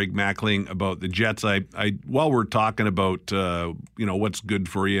Greg Mackling about the Jets. While we're talking about what's good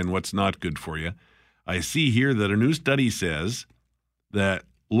for you and what's not good for you, I see here that a new study says that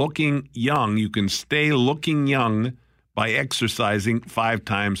looking young, you can stay looking young by exercising 5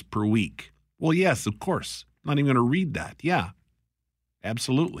 times per week. Well, yes, of course. I'm not even going to read that. Yeah,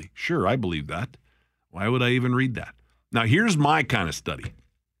 absolutely. Sure, I believe that. Why would I even read that? Now, here's my kind of study.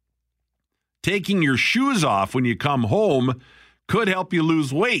 Taking your shoes off when you come home could help you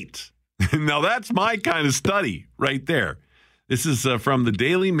lose weight. Now, that's my kind of study right there. This is from the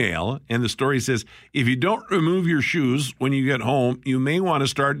Daily Mail, and the story says, if you don't remove your shoes when you get home, you may want to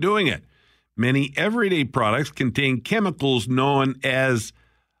start doing it. Many everyday products contain chemicals known as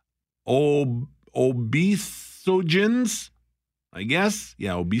obesogens, I guess.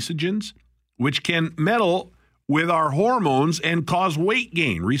 Yeah, obesogens, which can meddle with our hormones and cause weight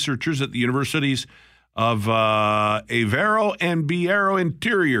gain. Researchers at the universities of Aveiro and Biero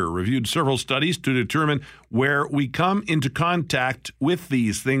Interior reviewed several studies to determine where we come into contact with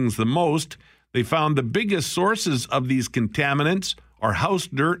these things the most. They found the biggest sources of these contaminants are house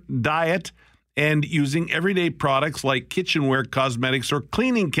dirt, diet, and using everyday products like kitchenware, cosmetics, or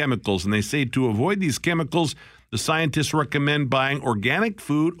cleaning chemicals. And they say to avoid these chemicals, the scientists recommend buying organic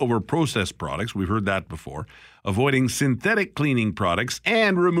food over processed products. We've heard that before. Avoiding synthetic cleaning products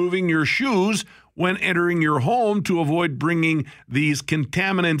and removing your shoes when entering your home to avoid bringing these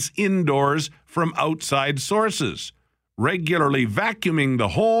contaminants indoors from outside sources. Regularly vacuuming the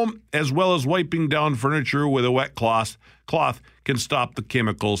home as well as wiping down furniture with a wet cloth can stop the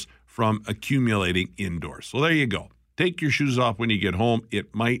chemicals from accumulating indoors. So there you go. Take your shoes off when you get home.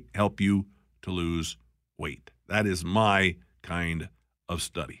 It might help you to lose weight. That is my kind of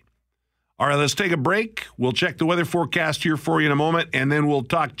study. All right, let's take a break. We'll check the weather forecast here for you in a moment, and then we'll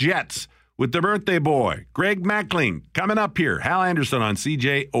talk Jets with the birthday boy, Greg Mackling, coming up here. Hal Anderson on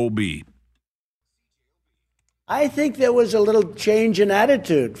CJOB. I think there was a little change in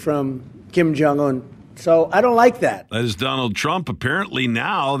attitude from Kim Jong-un, so I don't like that. That is Donald Trump. Apparently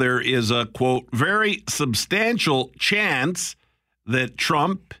now there is a, quote, very substantial chance that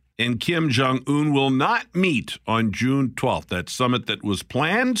Trump and Kim Jong-un will not meet on June 12th. That summit that was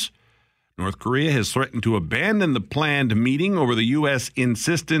planned. North Korea has threatened to abandon the planned meeting over the U.S.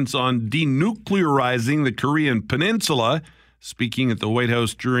 insistence on denuclearizing the Korean peninsula. Speaking at the White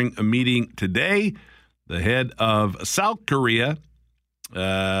House during a meeting today, the head of South Korea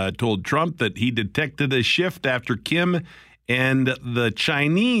told Trump that he detected a shift after Kim and the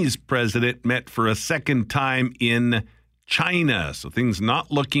Chinese president met for a second time in China. So things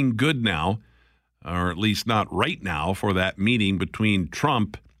not looking good now, or at least not right now, for that meeting between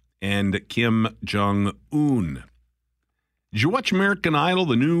Trump and Kim Jong-un. Did you watch American Idol,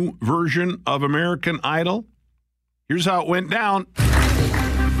 the new version of American Idol? Here's how it went down.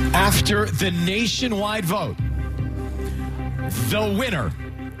 After the nationwide vote, the winner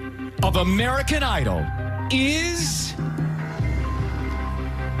of American Idol is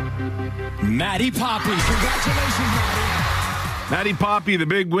Maddie Poppy. Congratulations, Maddie. Maddie Poppy, the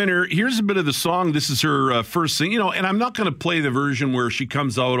big winner. Here's a bit of the song. This is her first sing. And I'm not going to play the version where she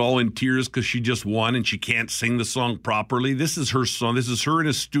comes out all in tears because she just won and she can't sing the song properly. This is her song. This is her in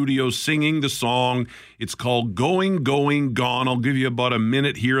a studio singing the song. It's called Going, Going, Gone. I'll give you about a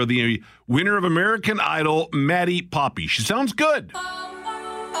minute here of the winner of American Idol, Maddie Poppy. She sounds good.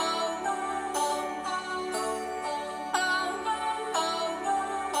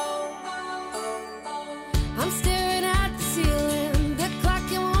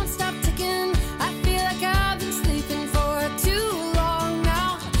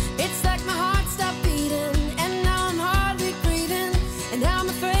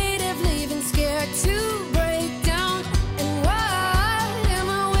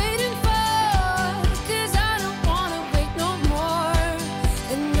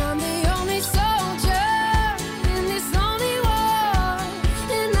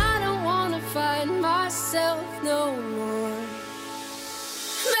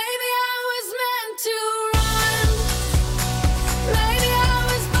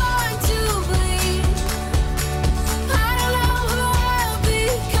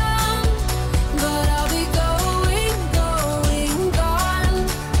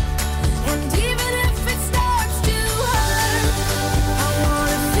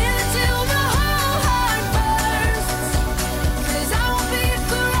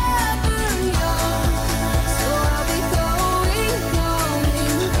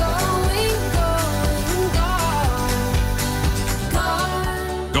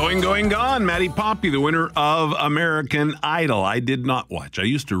 Gone. Maddie Poppy, the winner of American Idol. I did not watch. I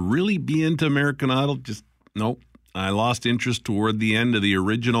used to really be into American Idol. Nope. I lost interest toward the end of the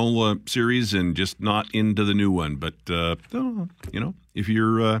original series and just not into the new one. But, if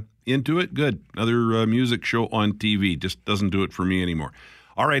you're into it, good. Another music show on TV. Just doesn't do it for me anymore.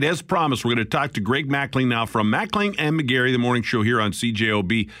 All right, as promised, we're going to talk to Greg Mackling now from Mackling and McGarry, the morning show here on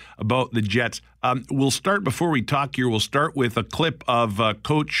CJOB, about the Jets. We'll start, before we talk here, we'll start with a clip of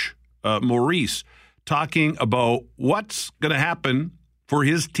Coach Maurice talking about what's going to happen for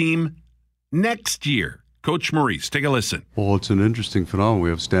his team next year. Coach Maurice, take a listen. Well, it's an interesting phenomenon. We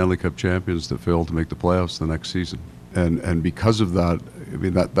have Stanley Cup champions that fail to make the playoffs the next season. And because of that, I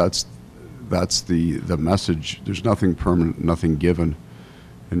mean, that's the message. There's nothing permanent, nothing given.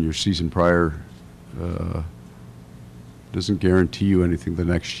 And your season prior doesn't guarantee you anything the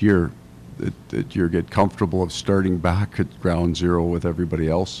next year. That you get comfortable of starting back at ground zero with everybody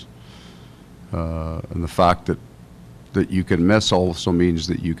else. And the fact that you can miss also means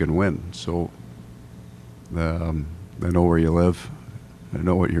that you can win. So I know where you live. I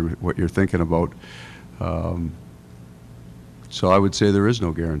know what you're thinking about. So I would say there is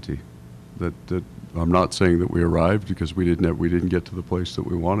no guarantee. That I'm not saying that we arrived, because we didn't get to the place that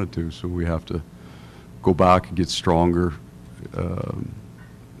we wanted to. So we have to go back and get stronger,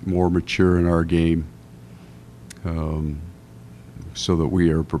 more mature in our game, so that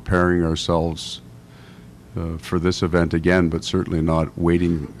we are preparing ourselves for this event again, but certainly not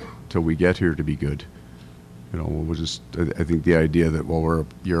waiting till we get here to be good. I think the idea that,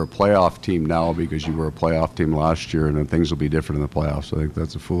 you're a playoff team now because you were a playoff team last year and then things will be different in the playoffs. I think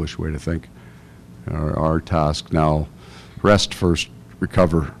that's a foolish way to think. Our task now, rest first,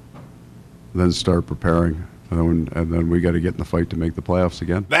 recover, then start preparing. And then we got to get in the fight to make the playoffs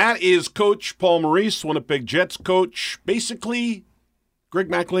again. That is Coach Paul Maurice, Winnipeg Jets coach. Basically, Greg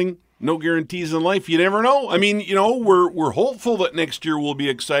Mackling, no guarantees in life. You never know. I mean, we're hopeful that next year will be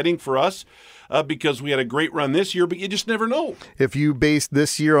exciting for us. Because we had a great run this year, but you just never know. If you based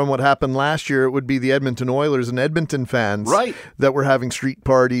this year on what happened last year, it would be the Edmonton Oilers and Edmonton fans that were having street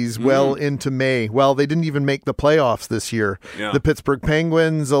parties well into May. Well, they didn't even make the playoffs this year. Yeah. The Pittsburgh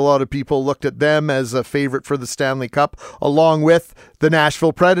Penguins, a lot of people looked at them as a favorite for the Stanley Cup, along with the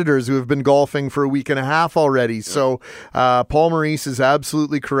Nashville Predators, who have been golfing for a week and a half already. Yeah. So Paul Maurice is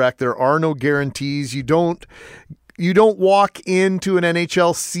absolutely correct. There are no guarantees. You don't walk into an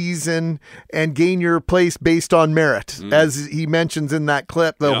NHL season and gain your place based on merit. As he mentions in that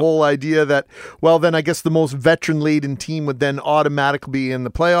clip, the whole idea that, then I guess the most veteran-laden team would then automatically be in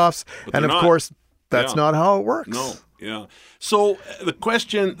the playoffs. And of course, that's not how it works. No, yeah. So the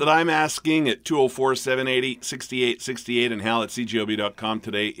question that I'm asking at 204-780-6868 and Hal at CJOB.com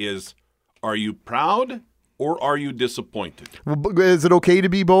today is, are you proud? Or are you disappointed? Is it okay to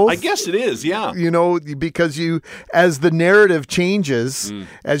be both? I guess it is, yeah. Because as the narrative changes,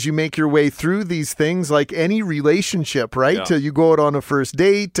 as you make your way through these things, like any relationship, right? Yeah. You go out on a first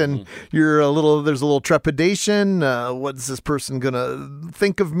date and there's a little trepidation. What is this person going to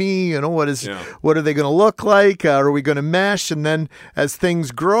think of me? What are they going to look like? Are we going to mesh? And then as things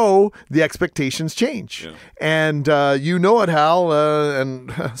grow, the expectations change. Yeah. And you know it, Hal,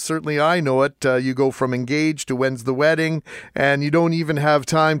 and certainly I know it. You go from engaged to when's the wedding, and you don't even have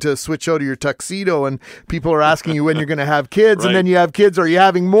time to switch out of your tuxedo, and people are asking you when you're going to have kids, and then you have kids. Are you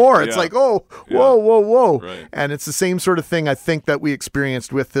having more? It's like, whoa. Right. And it's the same sort of thing I think that we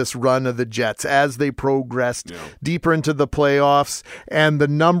experienced with this run of the Jets as they progressed deeper into the playoffs, and the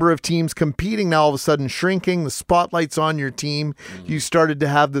number of teams competing now all of a sudden shrinking, the spotlight's on your team. You started to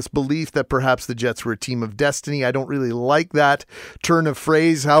have this belief that perhaps the Jets were a team of destiny. I don't really like that turn of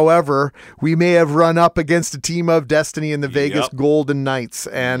phrase. However, we may have run up against a team of destiny in the Vegas Golden Knights.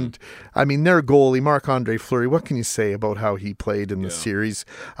 And I mean, their goalie, Marc-Andre Fleury, what can you say about how he played in the series?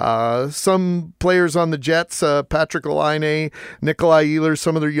 Some players on the Jets, Patrick Laine, Nikolai Ehlers,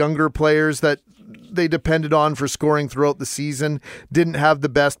 some of their younger players that they depended on for scoring throughout the season, didn't have the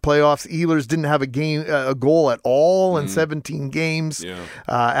best playoffs. Ehlers didn't have a goal at all in 17 games. Yeah.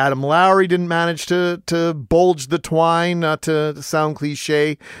 Adam Lowry didn't manage to bulge the twine, not to sound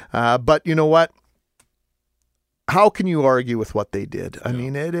cliche. But you know what? How can you argue with what they did? I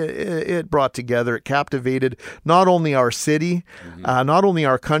mean, it brought together, it captivated not only our city, not only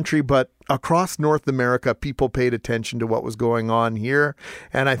our country, but across North America, people paid attention to what was going on here.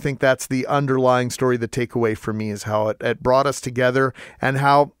 And I think that's the underlying story, the takeaway for me is how it brought us together, and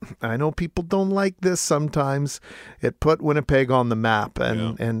how, I know people don't like this sometimes, it put Winnipeg on the map.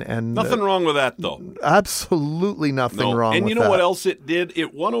 And nothing wrong with that, though. Absolutely nothing wrong with that. And you know what else it did?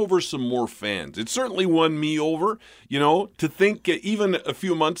 It won over some more fans. It certainly won me over. To think even a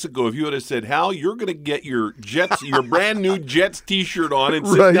few months ago, if you would have said, Hal, you're going to get your Jets, your brand new Jets T-shirt on and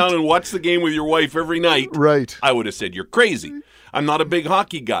sit down and watch the game with your wife every night, right? I would have said, you're crazy. I'm not a big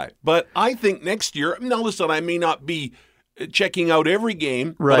hockey guy. But I think next year, now listen, I may not be checking out every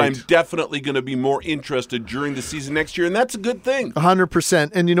game, but I'm definitely going to be more interested during the season next year, and that's a good thing.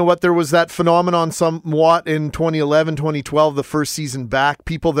 100%. And you know what? There was that phenomenon somewhat in 2011, 2012, the first season back.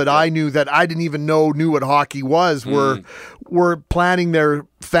 People that I knew that I didn't even know knew what hockey was were planning their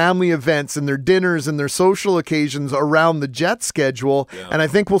family events and their dinners and their social occasions around the Jets schedule. Yeah. And I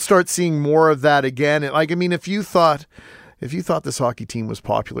think we'll start seeing more of that again. If you thought this hockey team was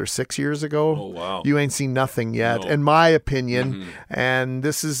popular 6 years ago, you ain't seen nothing yet, in my opinion. And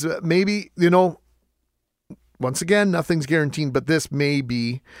this is maybe, once again, nothing's guaranteed, but this may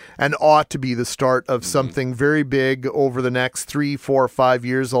be and ought to be the start of something very big over the next 3, 4, 5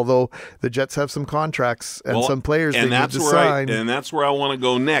 years, although the Jets have some contracts and some players they need to sign. And that's where I want to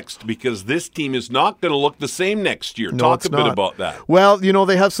go next, because this team is not going to look the same next year. Talk a bit about that. Well,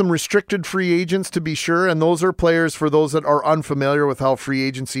 they have some restricted free agents, to be sure, and those are players, for those that are unfamiliar with how free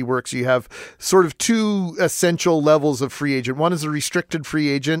agency works, you have sort of two essential levels of free agent. One is a restricted free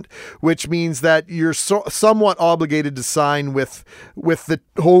agent, which means that you're somewhat obligated to sign with the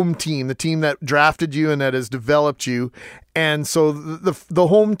home team, the team that drafted you and that has developed you. And so the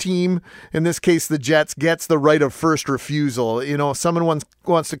home team, in this case the Jets, gets the right of first refusal. If someone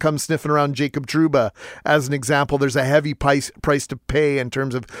wants to come sniffing around Jacob Trouba, as an example, there's a heavy price to pay in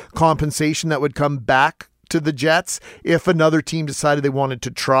terms of compensation that would come back to the Jets if another team decided they wanted to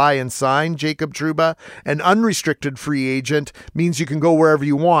try and sign Jacob Trouba. An unrestricted free agent means you can go wherever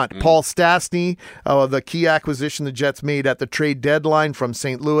you want. Paul Stastny, the key acquisition the Jets made at the trade deadline from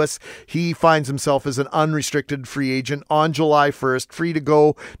St. Louis, he finds himself as an unrestricted free agent on July 1st, free to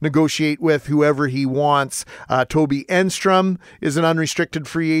go negotiate with whoever he wants. Toby Enstrom is an unrestricted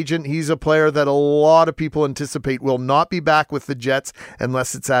free agent. He's a player that a lot of people anticipate will not be back with the Jets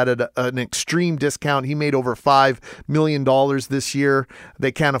unless it's at an extreme discount. He made over $5 million this year.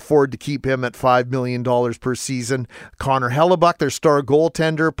 They can't afford to keep him at $5 million per season. Connor Hellebuck, their star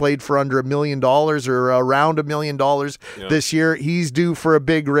goaltender, played for under $1 million or around $1 million this year. He's due for a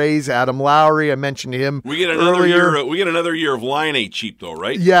big raise. Adam Lowry, I mentioned him earlier. We get another year of Line A cheap, though,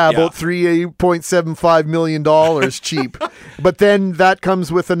 right? Yeah, about $3.75 million cheap. But then that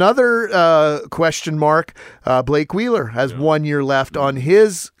comes with another question mark. Blake Wheeler has 1 year left on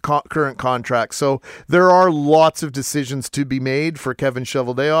his current contract. So there are lots of decisions to be made for Kevin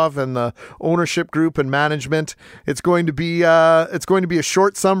Cheveldayoff and the ownership group and management. It's going to be a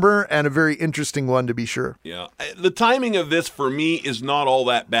short summer and a very interesting one, to be sure. Yeah, the timing of this for me is not all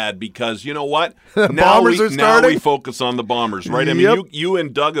that bad, because you know what? Now we focus on the Bombers, right? I mean, you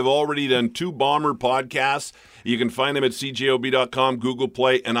and Doug have already done 2 Bomber podcasts. You can find them at cjob.com, Google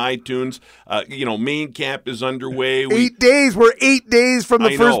Play, and iTunes. Main camp is underway. 8 days. We're 8 days from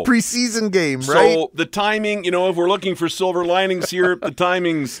the first preseason game, right? So the timing, if we're looking for silver linings here, the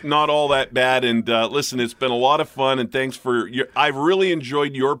timing's not all that bad. And listen, it's been a lot of fun, and thanks for I've really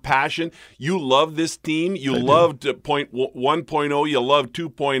enjoyed your passion. You love this team. You loved 1.0. You loved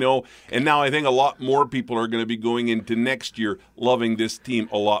 2.0. And now I think a lot more people are going to be going into next year loving this team.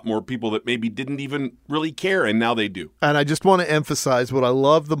 A lot more people that maybe didn't even really care, and now they do. And I just want to emphasize what I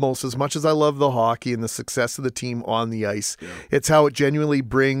love the most, as much as I love the hockey and the success of the team on the ice. Yeah. It's how it genuinely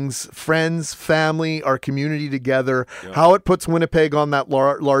brings friends, family, our community together, how it puts Winnipeg on that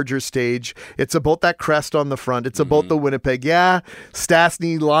larger stage. It's about that crest on the front. It's about the Winnipeg. Yeah,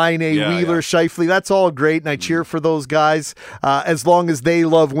 Stastny, Line, Wheeler, Scheifele, that's all great, and I cheer for those guys as long as they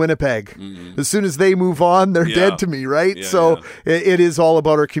love Winnipeg. As soon as they move on, they're dead to me, right? It is all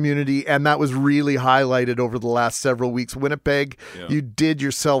about our community, and that was really highlighted over the last several weeks. Winnipeg, you did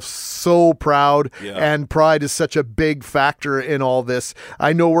yourself so proud, and pride is such a big factor in all this.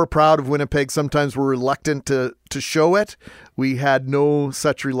 I know we're proud of Winnipeg. Sometimes we're reluctant to to show it. We had no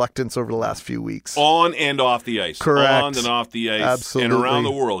such reluctance over the last few weeks. On and off the ice. Correct. On and off the ice. Absolutely. And around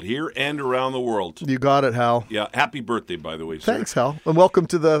the world. Here and around the world. You got it, Hal. Yeah. Happy birthday, by the way, sir. Thanks, Hal. And welcome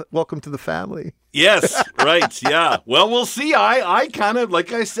to the family. Yes, right. Yeah. Well, we'll see. I kind of,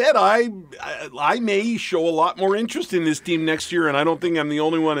 like I said, I may show a lot more interest in this team next year, and I don't think I'm the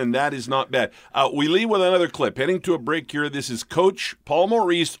only one, and that is not bad. We leave with another clip. Heading to a break here. This is Coach Paul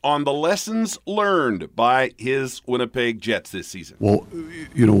Maurice on the lessons learned by his Winnipeg Jets this season. Well,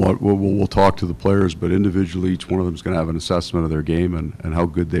 you know what? We'll talk to the players, but individually, each one of them is going to have an assessment of their game and how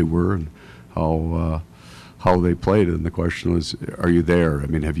good they were and how they played. And the question was, are you there? I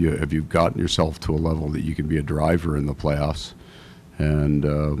mean, have you gotten yourself to a level that you can be a driver in the playoffs? And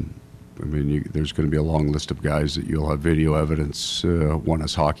I mean, there's going to be a long list of guys that you'll have video evidence won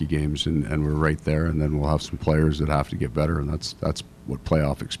us hockey games, and we're right there. And then we'll have some players that have to get better, and that's what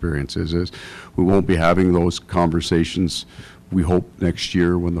playoff experience is. We won't be having those conversations. We hope next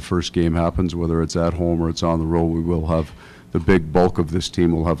year when the first game happens, whether it's at home or it's on the road, we will have the big bulk of this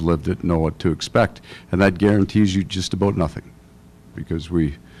team will have lived it, know what to expect. And that guarantees you just about nothing, because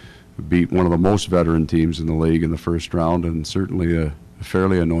we beat one of the most veteran teams in the league in the first round, and certainly a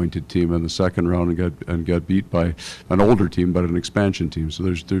fairly anointed team in the second round, and got beat by an older team but an expansion team. So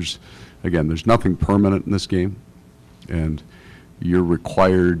there's nothing permanent in this game, and you're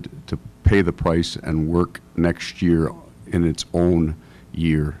required to pay the price and work next year in its own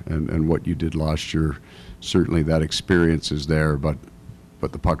year. And what you did last year, certainly that experience is there, but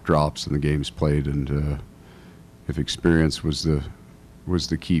the puck drops and the game's played, and if experience was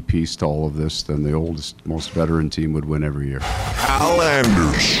the key piece to all of this, then the oldest, most veteran team would win every year. Hal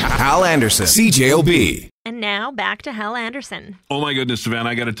Anderson, CJOB. And now back to Hal Anderson. Oh my goodness,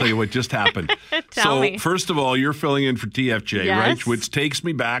 Savannah, I got to tell you what just happened. Tell me. First of all, you're filling in for TFJ, Yes. right? Which takes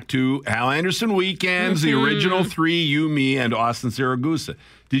me back to Hal Anderson Weekends, the original three, you, me, and Austin Saragusa.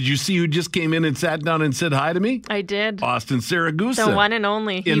 Did you see who just came in and sat down and said hi to me? I did. Austin Saragusa. The one and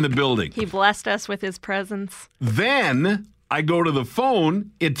only. In the building. He blessed us with his presence. Then I go to the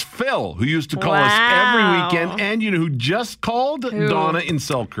phone. It's Phil, who used to call us Wow. every weekend. And you know who just called? Who? Donna in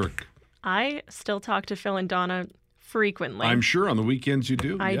Selkirk. I still talk to Phil and Donna frequently. I'm sure on the weekends you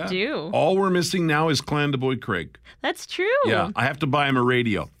do. I do. All we're missing now is Clan Boy Craig. That's true. Yeah, I have to buy him a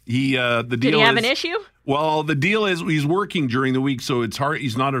radio. The deal Did he have is, an issue? Well, the deal is he's working during the week, so it's hard.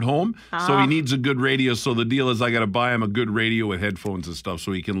 He's not at home, so he needs a good radio. So the deal is I got to buy him a good radio with headphones and stuff,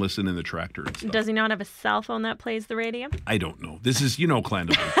 so he can listen in the tractor and stuff. Does he not have a cell phone that plays the radio? I don't know. This is, Clan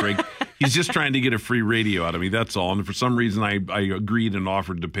Boy Craig. He's just trying to get a free radio out of me. That's all. And for some reason, I agreed and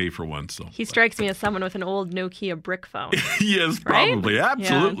offered to pay for one. So He strikes me as someone with an old Nokia brick phone. yes, Right? probably,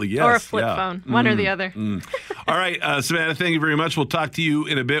 absolutely, Yeah. yes, Or a flip yeah. phone, one or the other. All right, Savannah, thank you very much. We'll talk to you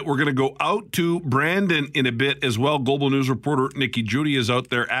in a bit. We're going to go out to Brandon in a bit as well. Global News reporter Nikki Judy is out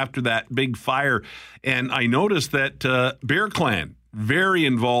there after that big fire. And I noticed that Bear Clan, very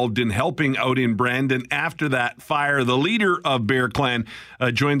involved in helping out in Brandon after that fire. The leader of Bear Clan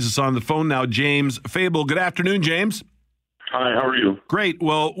joins us on the phone now, James Fable. Good afternoon, James. Hi, how are you? Great.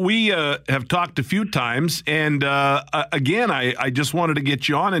 Well, we have talked a few times, and again, I just wanted to get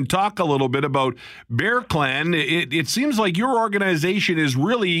you on and talk a little bit about Bear Clan. It seems like your organization is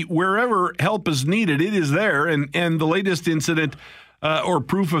really, wherever help is needed, it is there, and the latest incident or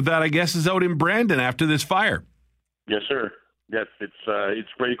proof of that, I guess, is out in Brandon after this fire. Yes, sir. Yes, it's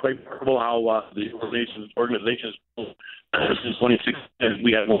really quite remarkable how the organization since 2016.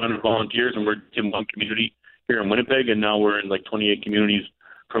 We had 100 volunteers, and we're in one community here in Winnipeg, and now we're in like 28 communities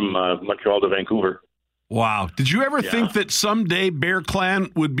from Montreal to Vancouver. Wow. Did you ever think that someday Bear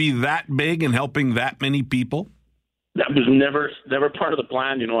Clan would be that big and helping that many people? That was never part of the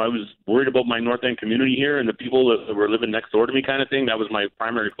plan. I was worried about my North End community here and the people that were living next door to me, kind of thing. That was my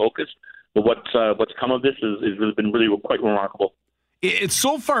primary focus. But what's come of this is been really quite remarkable. It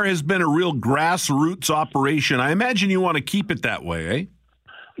so far has been a real grassroots operation. I imagine you want to keep it that way, eh?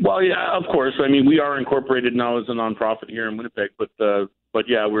 Well, yeah, of course. I mean, we are incorporated now as a nonprofit here in Winnipeg, but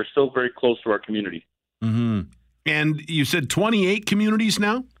yeah, we're still very close to our community. Mm-hmm. And you said 28 communities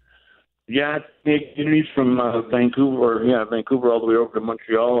now? Yeah, 28 communities from Vancouver all the way over to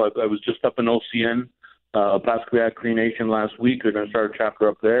Montreal. I was just up in OCN, Pasquia Cree Nation last week. We're going to start a chapter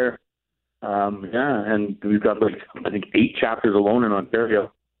up there. And we've got I think 8 chapters alone in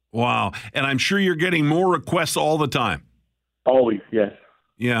Ontario. Wow. And I'm sure you're getting more requests all the time. Always, yes.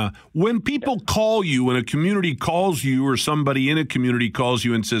 Yeah. When people call you, when a community calls you or somebody in a community calls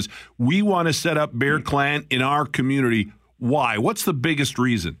you and says, we want to set up Bear Clan in our community, why? What's the biggest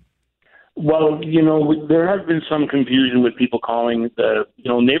reason? Well, there has been some confusion with people calling the,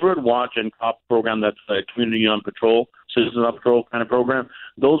 Neighborhood Watch and COP program. That's a Community on Patrol, Citizen on Patrol kind of program.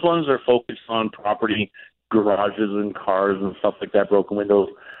 Those ones are focused on property, garages and cars and stuff like that, broken windows.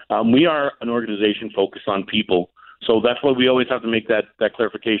 We are an organization focused on people. So that's why we always have to make that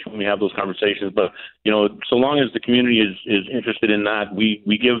clarification when we have those conversations. But, so long as the community is interested in that,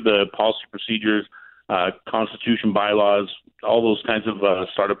 we give the policy procedures, constitution, bylaws, all those kinds of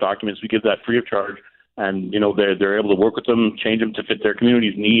startup documents. We give that free of charge. And, they're able to work with them, change them to fit their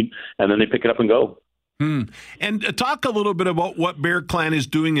community's need, and then they pick it up and go. And talk a little bit about what Bear Clan is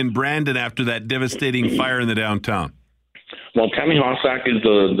doing in Brandon after that devastating fire in the downtown. Well, Tammy Hossack is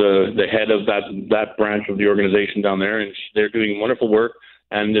the head of that branch of the organization down there, and they're doing wonderful work.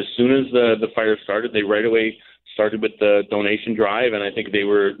 And as soon as the fire started, they right away started with the donation drive, and I think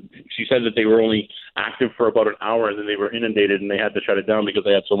she said that they were only active for about an hour, and then they were inundated, and they had to shut it down because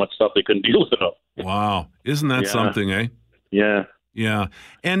they had so much stuff they couldn't deal with it all. Wow. Isn't that something, eh? Yeah. Yeah.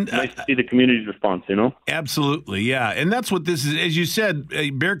 And nice to see the community's response, Absolutely, yeah. And that's what this is. As you said,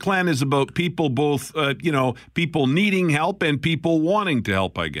 Bear Clan is about people, both, people needing help and people wanting to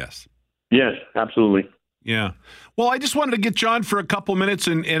help, I guess. Yes, absolutely. Yeah. Well, I just wanted to get you on for a couple minutes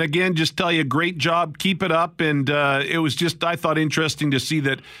and again, just tell you, great job. Keep it up. And it was just, I thought, interesting to see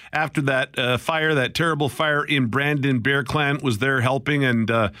that after that fire, that terrible fire in Brandon, Bear Clan was there helping.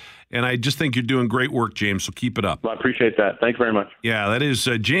 And I just think you're doing great work, James. So keep it up. Well, I appreciate that. Thanks very much. Yeah, that is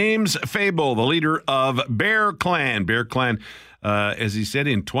James Fable, the leader of Bear Clan. Bear Clan, as he said,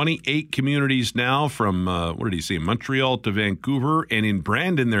 in 28 communities now from, Montreal to Vancouver. And in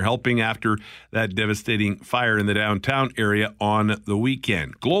Brandon, they're helping after that devastating fire in the downtown area on the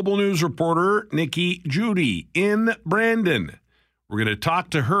weekend. Global News reporter Nikki Judy in Brandon. We're going to talk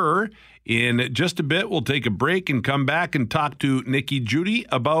to her in just a bit. We'll take a break and come back and talk to Nikki Judy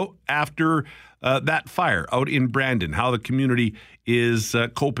about after that fire out in Brandon, how the community is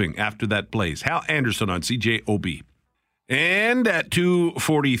coping after that blaze. Hal Anderson on CJOB. And at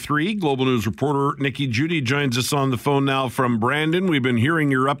 2:43, Global News reporter Nikki Judy joins us on the phone now from Brandon. We've been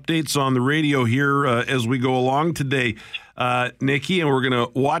hearing your updates on the radio here as we go along today, Nikki, and we're going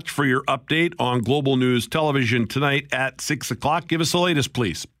to watch for your update on Global News Television tonight at 6 o'clock. Give us the latest,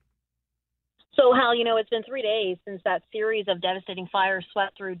 please. So, Hal, it's been 3 days since that series of devastating fires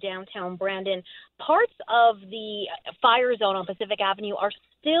swept through downtown Brandon. Parts of the fire zone on Pacific Avenue are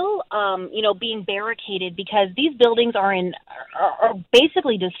still, being barricaded because these buildings are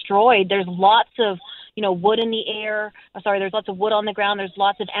basically destroyed. There's lots of, wood in the air. There's lots of wood on the ground. There's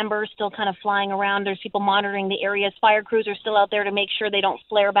lots of embers still kind of flying around. There's people monitoring the areas. Fire crews are still out there to make sure they don't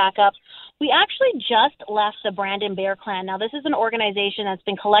flare back up. We actually just left the Brandon Bear Clan. Now, this is an organization that's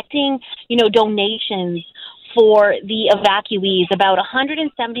been collecting, donations for the evacuees. About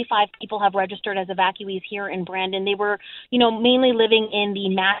 175 people have registered as evacuees here in Brandon. They were, mainly living in the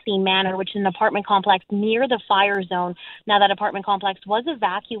Massey Manor, which is an apartment complex near the fire zone. Now, that apartment complex was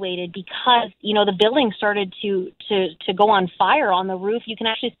evacuated because, the building started to go on fire on the roof. You can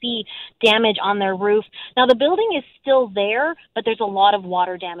actually see damage on their roof. Now, the building is still there, but there's a lot of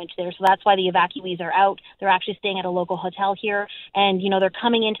water damage there. So that's why the evacuees are out. They're actually staying at a local hotel here. And, they're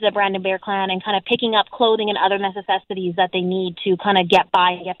coming into the Brandon Bear Clan and kind of picking up clothing and other necessities that they need to kind of get by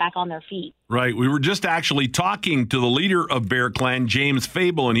and get back on their feet. Right. We were just actually talking to the leader of Bear Clan, James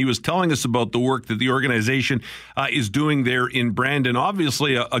Fable, and he was telling us about the work that the organization is doing there in Brandon.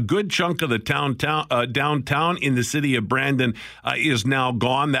 Obviously, a good chunk of the downtown in the city of Brandon is now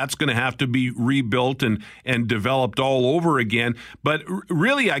gone. That's going to have to be rebuilt and developed all over again. But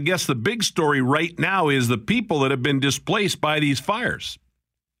really, I guess the big story right now is the people that have been displaced by these fires.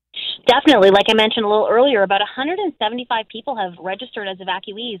 Definitely. Like I mentioned a little earlier, about 175 people have registered as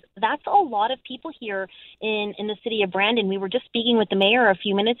evacuees. That's a lot of people here in the city of Brandon. We were just speaking with the mayor a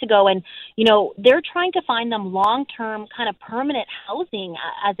few minutes ago, and, they're trying to find them long-term kind of permanent housing,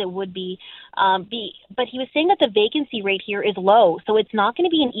 as it would be. But he was saying that the vacancy rate here is low, so it's not going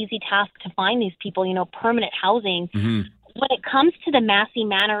to be an easy task to find these people, permanent housing. Mm-hmm. When it comes to the Massey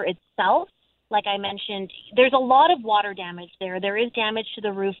Manor itself, like I mentioned, there's a lot of water damage there. There is damage to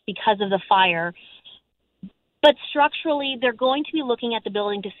the roof because of the fire. But structurally, they're going to be looking at the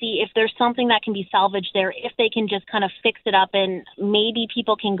building to see if there's something that can be salvaged there, if they can just kind of fix it up and maybe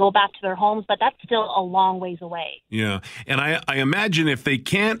people can go back to their homes. But that's still a long ways away. Yeah. And I imagine if they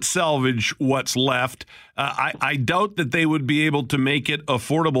can't salvage what's left, I doubt that they would be able to make it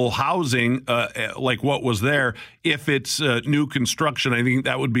affordable housing like what was there. If it's new construction, I think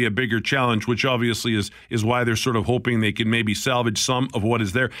that would be a bigger challenge, which obviously is why they're sort of hoping they can maybe salvage some of what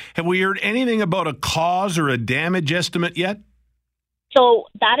is there. Have we heard anything about a cause or a damage estimate yet? So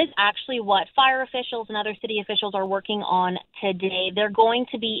that is actually what fire officials and other city officials are working on today. They're going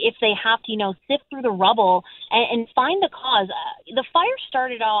to be, if they have to, sift through the rubble and find the cause. The fire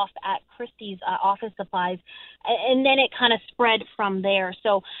started off at Christie's office supplies, and then it kind of spread from there.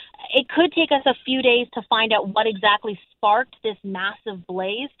 So it could take us a few days to find out what exactly sparked this massive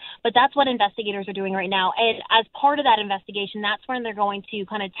blaze, but that's what investigators are doing right now. And as part of that investigation, that's when they're going to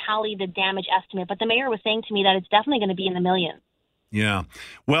kind of tally the damage estimate. But the mayor was saying to me that it's definitely going to be in the millions. Yeah.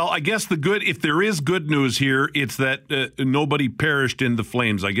 Well, I guess if there is good news here, it's that nobody perished in the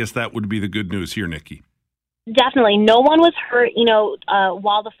flames. I guess that would be the good news here, Nikki. Definitely. No one was hurt,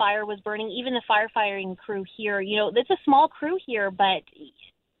 while the fire was burning. Even the firefighting crew here, it's a small crew here, but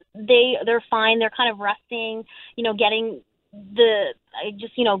they're fine. They're kind of resting, getting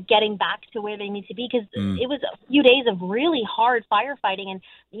getting back to where they need to be, because it was a few days of really hard firefighting. And,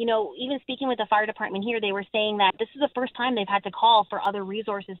 even speaking with the fire department here, they were saying that this is the first time they've had to call for other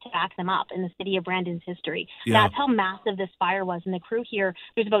resources to back them up in the city of Brandon's history. Yeah. That's how massive this fire was. And the crew here,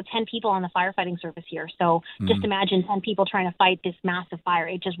 there's about 10 people on the firefighting service here. So just imagine 10 people trying to fight this massive fire.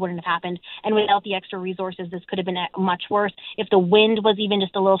 It just wouldn't have happened. And without the extra resources, this could have been much worse. If the wind was even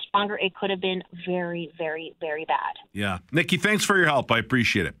just a little stronger, it could have been very, very, very bad. Yeah. Nikki, thanks for your help. I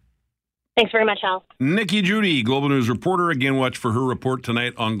appreciate it. Thanks very much, Al. Nikki Judy, Global News reporter. Again, watch for her report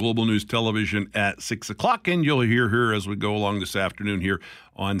tonight on Global News Television at 6 o'clock, and you'll hear her as we go along this afternoon here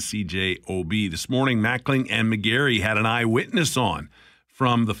on CJOB. This morning, Mackling and McGarry had an eyewitness on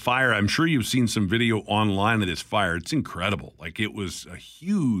from the fire. I'm sure you've seen some video online of this fire. It's incredible. It was a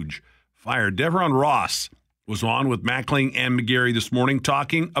huge fire. Deveron Ross was on with Mackling and McGarry this morning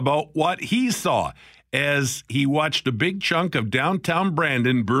talking about what he saw as he watched a big chunk of downtown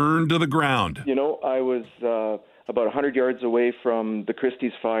Brandon burn to the ground. I was about 100 yards away from the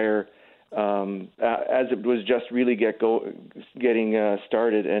Christie's fire as it was just really getting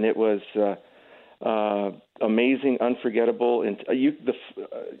started, and it was amazing, unforgettable, and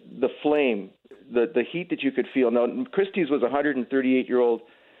the flame, the heat that you could feel. Now, Christie's was a 138-year-old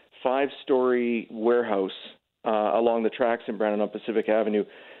 5-story warehouse along the tracks in Brandon on Pacific Avenue.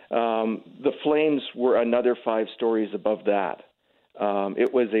 The flames were another 5 stories above that.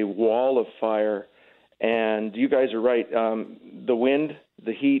 It was a wall of fire, and you guys are right. The wind,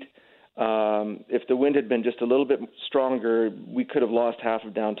 the heat, if the wind had been just a little bit stronger, we could have lost half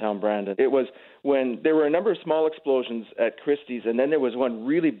of downtown Brandon. It was when there were a number of small explosions at Christie's, and then there was one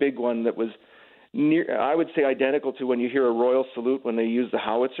really big one that was near, I would say identical to when you hear a Royal Salute when they use the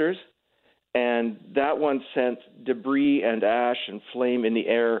howitzers. And that one sent debris and ash and flame in the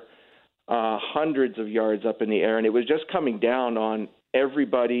air, hundreds of yards up in the air. And it was just coming down on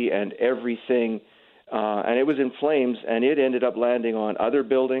everybody and everything. And it was in flames, and it ended up landing on other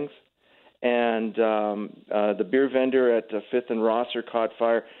buildings. And the beer vendor at 5th and Rosser caught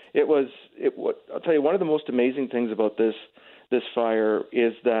fire. I'll tell you, one of the most amazing things about this fire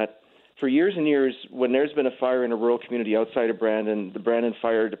is that for years and years, when there's been a fire in a rural community outside of Brandon, the Brandon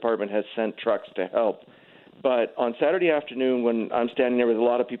Fire Department has sent trucks to help. But on Saturday afternoon, when I'm standing there with a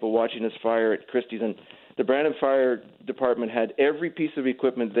lot of people watching this fire at Christie's, and the Brandon Fire Department had every piece of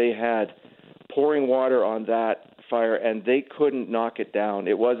equipment they had pouring water on that fire, and they couldn't knock it down.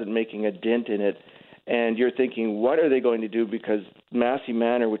 It wasn't making a dent in it. And you're thinking, what are they going to do? Because Massey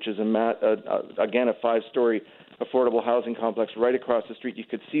Manor, which is, again, a 5-story affordable housing complex right across the street, you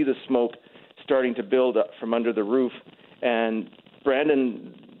could see the smoke starting to build up from under the roof. And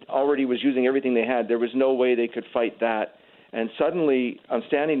Brandon already was using everything they had. There was no way they could fight that. And suddenly I'm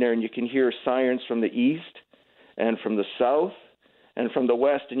standing there, and you can hear sirens from the east and from the south and from the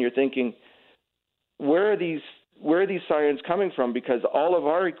west, and you're thinking, where are these sirens coming from? Because all of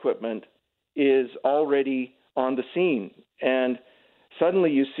our equipment is already on the scene. And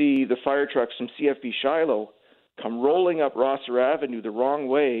suddenly you see the fire trucks from CFB Shiloh come rolling up Rosser Avenue the wrong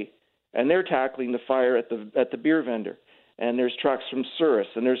way, and they're tackling the fire at the beer vendor. And there's trucks from Souris,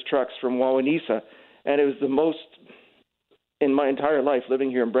 and there's trucks from Wawanesa. And it was the most, in my entire life living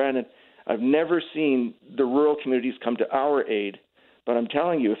here in Brandon, I've never seen the rural communities come to our aid. But I'm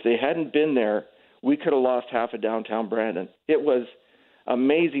telling you, if they hadn't been there, we could have lost half of downtown Brandon. It was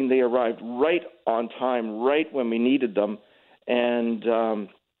amazing. They arrived right on time, right when we needed them. And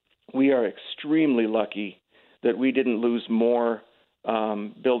we are extremely lucky that we didn't lose more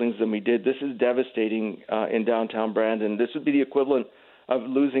buildings than we did. This is devastating in downtown Brandon. This would be the equivalent of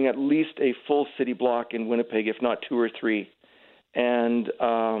losing at least a full city block in Winnipeg, if not 2 or 3. And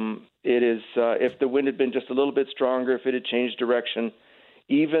it is, if the wind had been just a little bit stronger, if it had changed direction,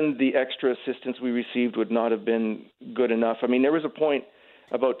 even the extra assistance we received would not have been good enough. I mean, there was a point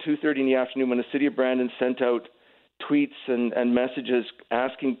about 2:30 in the afternoon when the city of Brandon sent out tweets and messages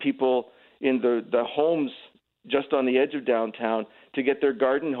asking people in the homes just on the edge of downtown to get their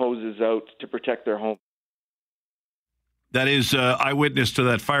garden hoses out to protect their home. That is eyewitness to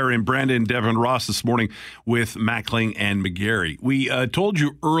that fire in Brandon, Devin Ross, this morning with Mackling and McGarry. We told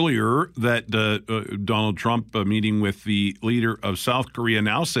you earlier that Donald Trump, meeting with the leader of South Korea,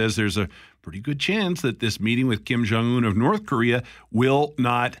 now says there's a pretty good chance that this meeting with Kim Jong-un of North Korea will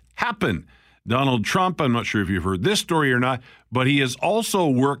not happen. Donald Trump, I'm not sure if you've heard this story or not, but he is also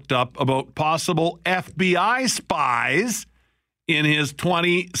worked up about possible FBI spies in his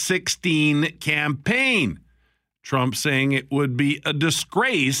 2016 campaign. Trump saying it would be a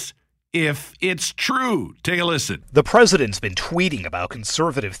disgrace if it's true. Take a listen. The president's been tweeting about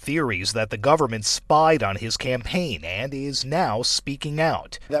conservative theories that the government spied on his campaign and is now speaking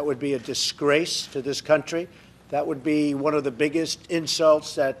out. That would be a disgrace to this country. That would be one of the biggest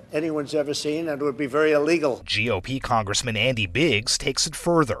insults that anyone's ever seen, and it would be very illegal. GOP Congressman Andy Biggs takes it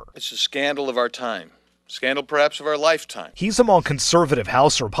further. It's a scandal of our time. Scandal perhaps of our lifetime. He's among conservative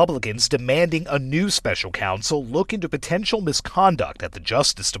House Republicans demanding a new special counsel look into potential misconduct at the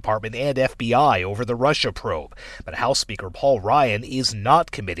Justice Department and FBI over the Russia probe. But House Speaker Paul Ryan is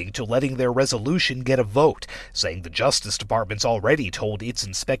not committing to letting their resolution get a vote, saying the Justice Department's already told its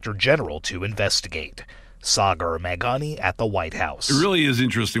Inspector General to investigate. Sagar Meghani at the White House. It really is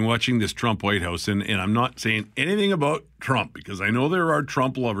interesting watching this Trump White House, and I'm not saying anything about Trump because I know there are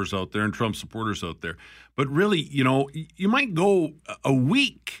Trump lovers out there and Trump supporters out there. But really, you might go a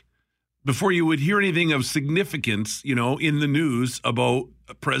week before you would hear anything of significance, in the news about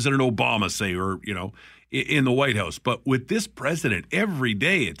President Obama, say, or, in the White House. But with this president, every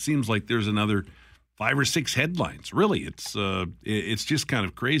day it seems like there's another 5 or 6 headlines. Really, it's just kind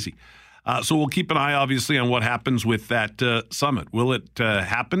of crazy. So we'll keep an eye, obviously, on what happens with that summit. Will it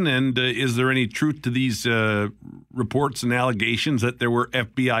happen? And is there any truth to these reports and allegations that there were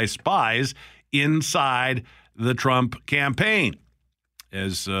FBI spies inside the Trump campaign?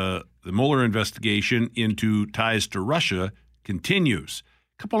 As the Mueller investigation into ties to Russia continues.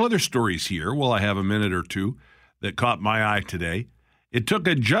 A couple other stories here, while I have a minute or two, that caught my eye today. It took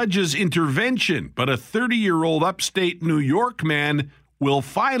a judge's intervention, but a 30-year-old upstate New York man will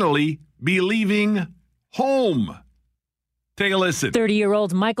finally be leaving home. Take a listen.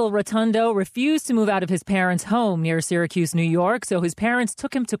 30-year-old Michael Rotundo refused to move out of his parents' home near Syracuse, New York, so his parents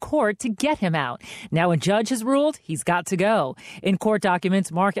took him to court to get him out. Now a judge has ruled he's got to go. In court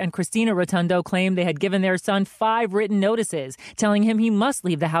documents, Mark and Christina Rotundo claimed they had given their son 5 written notices telling him he must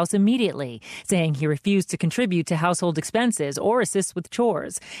leave the house immediately, saying he refused to contribute to household expenses or assist with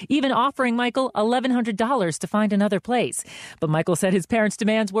chores, even offering Michael $1,100 to find another place. But Michael said his parents'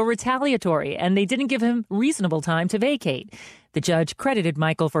 demands were retaliatory and they didn't give him reasonable time to vacate. The judge credited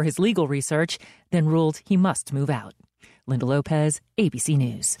Michael for his legal research, then ruled he must move out. Linda Lopez, ABC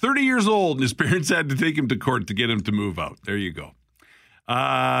News. 30 years old, and his parents had to take him to court to get him to move out. There you go.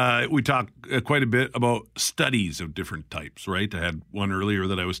 We talked quite a bit about studies of different types, right? I had one earlier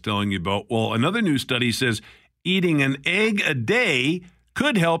that I was telling you about. Well, another new study says eating an egg a day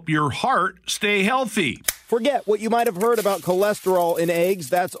could help your heart stay healthy. Forget what you might have heard about cholesterol in eggs.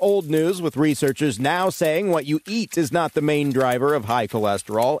 That's old news, with researchers now saying what you eat is not the main driver of high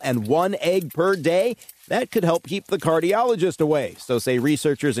cholesterol, and 1 egg per day, that could help keep the cardiologist away. So say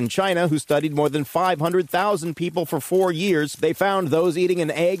researchers in China who studied more than 500,000 people for 4 years. They found those eating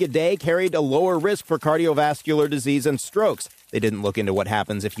an egg a day carried a lower risk for cardiovascular disease and strokes. They didn't look into what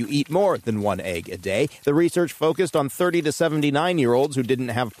happens if you eat more than 1 egg a day. The research focused on 30 to 79-year-olds who didn't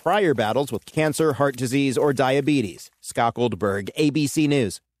have prior battles with cancer, heart disease, or diabetes. Scott Goldberg, ABC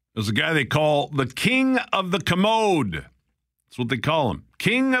News. There's a guy they call the King of the Commode. That's what they call him.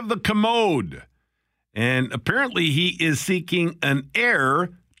 King of the Commode. And apparently he is seeking an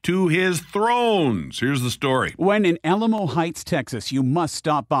heir to his thrones. Here's the story. When in Alamo Heights, Texas, you must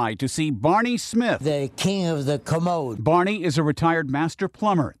stop by to see Barney Smith, the King of the Commode. Barney is a retired master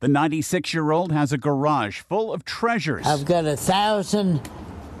plumber. The 96-year-old has a garage full of treasures. I've got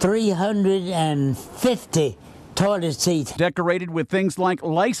 1,350 toilet seats. Decorated with things like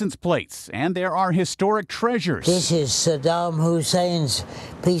license plates, and there are historic treasures. This is Saddam Hussein's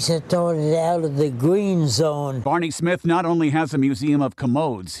piece of toilet out of the green zone. Barney Smith not only has a museum of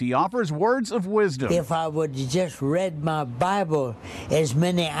commodes, he offers words of wisdom. If I would just read my Bible as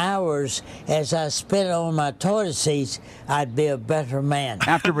many hours as I spent on my toilet seats, I'd be a better man.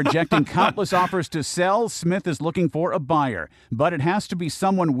 After rejecting countless offers to sell, Smith is looking for a buyer. But it has to be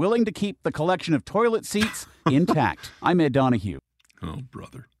someone willing to keep the collection of toilet seats intact. I'm Ed Donahue. Oh,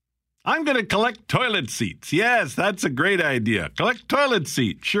 brother. I'm going to collect toilet seats. Yes, that's a great idea. Collect toilet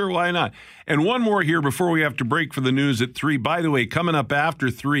seats. Sure, why not? And one more here before we have to break for the news at 3. By the way, coming up after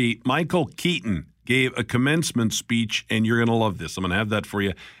 3, Michael Keaton gave a commencement speech, and you're going to love this. I'm going to have that for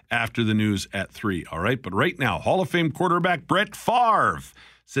you after the news at 3, all right? But right now, Hall of Fame quarterback Brett Favre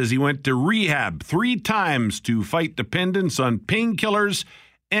says he went to rehab 3 times to fight dependence on painkillers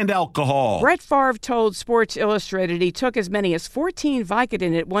and alcohol. Brett Favre told Sports Illustrated he took as many as 14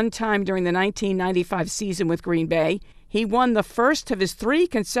 Vicodin at one time during the 1995 season with Green Bay. He won the first of his 3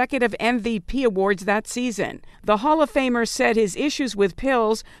 consecutive MVP awards that season. The Hall of Famer said his issues with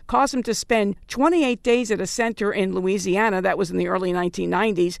pills caused him to spend 28 days at a center in Louisiana. That was in the early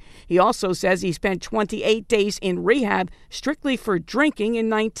 1990s. He also says he spent 28 days in rehab strictly for drinking in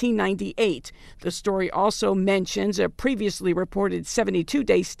 1998. The story also mentions a previously reported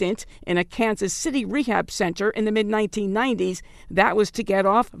 72-day stint in a Kansas City rehab center in the mid-1990s. That was to get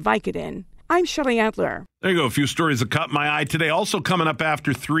off Vicodin. I'm Shelley Adler. There you go. A few stories that caught my eye today. Also coming up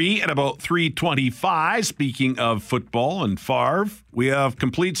after 3 at about 3:25. Speaking of football and Favre, we have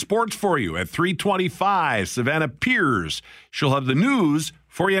complete sports for you at 3:25. Savannah Piers. She'll have the news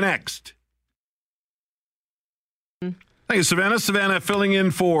for you next. Thank you, Savannah. Savannah filling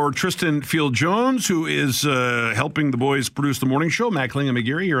in for Tristan Field-Jones, who is helping the boys produce the morning show. Matt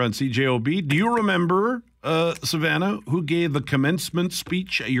Klingham-McGarry here on CJOB. Do you remember, Savannah, who gave the commencement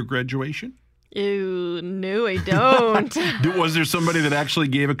speech at your graduation? Ew, no, I don't. Was there somebody that actually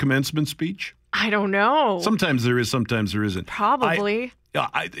gave a commencement speech? I don't know. Sometimes there is, sometimes there isn't. Probably.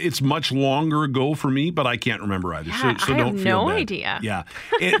 It's much longer ago for me, but I can't remember either. Yeah, so I don't have feel no bad. idea. Yeah.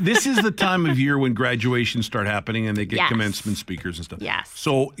 This is the time of year when graduations start happening and they get commencement speakers and stuff. Yes.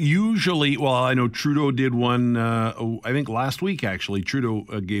 So usually, well, I know Trudeau did one, I think last week actually, Trudeau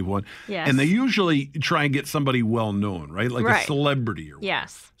gave one. Yes. And they usually try and get somebody well known, right? Like a celebrity or whatever.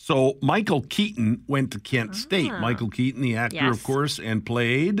 Yes. So Michael Keaton went to Kent State. Michael Keaton, the actor, of course, and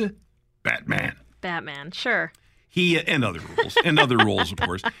played Batman. Batman, sure. He and other roles, of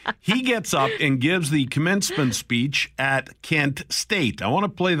course. He gets up and gives the commencement speech at Kent State. I want to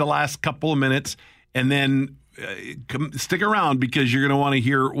play the last couple of minutes and then stick around because you're going to want to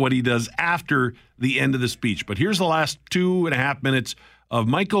hear what he does after the end of the speech. But here's the last 2.5 minutes of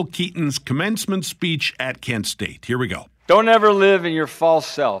Michael Keaton's commencement speech at Kent State. Here we go. Don't ever live in your false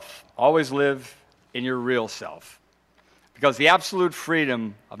self. Always live in your real self. Because the absolute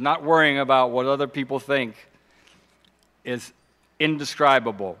freedom of not worrying about what other people think is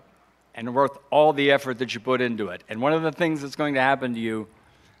indescribable and worth all the effort that you put into it. And one of the things that's going to happen to you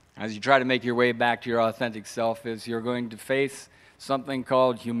as you try to make your way back to your authentic self is you're going to face something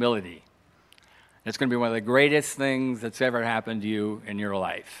called humility. It's going to be one of the greatest things that's ever happened to you in your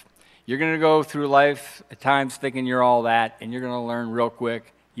life. You're going to go through life at times thinking you're all that, and you're going to learn real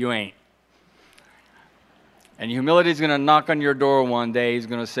quick you ain't. And humility is going to knock on your door one day. He's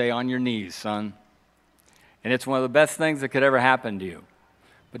going to say, on your knees, son. And it's one of the best things that could ever happen to you.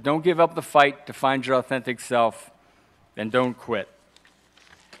 But don't give up the fight to find your authentic self, and don't quit.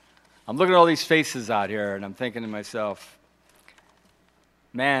 I'm looking at all these faces out here, and I'm thinking to myself,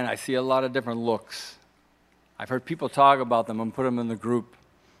 man, I see a lot of different looks. I've heard people talk about them and put them in the group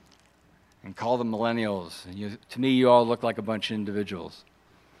and call them millennials. And to me, you all look like a bunch of individuals.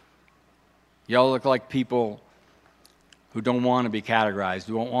 You all look like people who don't want to be categorized,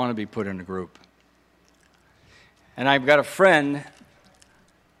 who don't want to be put in a group. And I've got a friend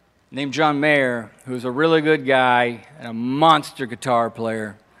named John Mayer, who's a really good guy and a monster guitar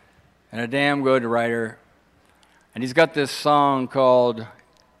player and a damn good writer. And he's got this song called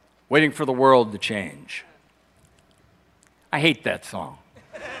Waiting for the World to Change. I hate that song.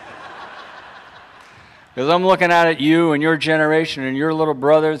 Because I'm looking at you and your generation and your little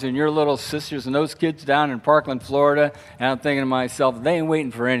brothers and your little sisters and those kids down in Parkland, Florida, and I'm thinking to myself, they ain't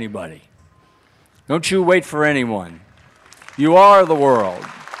waiting for anybody. Don't you wait for anyone. You are the world.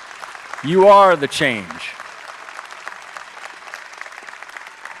 You are the change.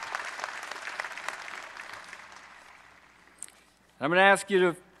 I'm going to ask you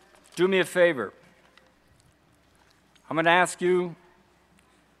to do me a favor. I'm going to ask you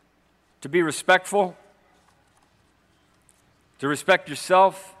to be respectful, to respect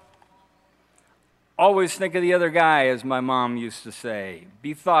yourself. Always think of the other guy, as my mom used to say.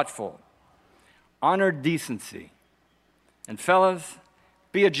 Be thoughtful. Honor decency. And fellas,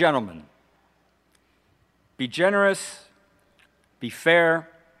 be a gentleman. Be generous. Be fair.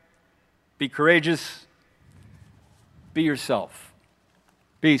 Be courageous. Be yourself.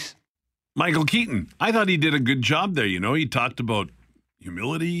 Peace. Michael Keaton. I thought he did a good job there. You know, he talked about,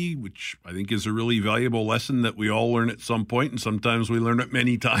 humility, which I think is a really valuable lesson that we all learn at some point, and sometimes we learn it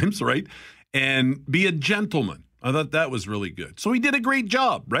many times, right? And be a gentleman. I thought that was really good. So he did a great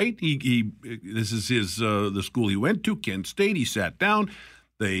job, right? This is the school he went to, Kent State. He sat down.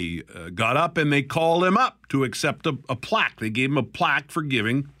 They got up and they called him up to accept a plaque. They gave him a plaque for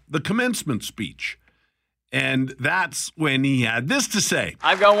giving the commencement speech. And that's when he had this to say.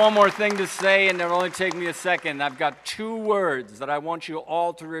 I've got one more thing to say, and it'll only take me a second. I've got 2 words that I want you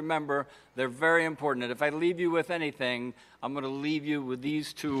all to remember. They're very important. And if I leave you with anything, I'm going to leave you with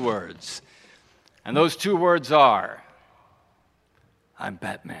these 2 words. And those 2 words are, I'm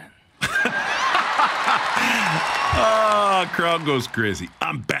Batman. Crowd goes crazy.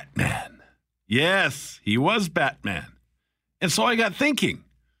 I'm Batman. Yes, he was Batman. And so I got thinking,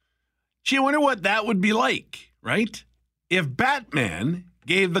 gee, I wonder what that would be like, right? If Batman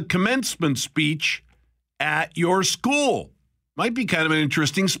gave the commencement speech at your school. Might be kind of an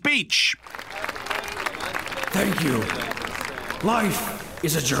interesting speech. Thank you. Life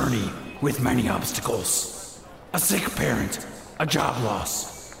is a journey with many obstacles. A sick parent, a job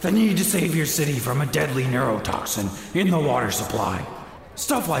loss, the need to save your city from a deadly neurotoxin in the water supply.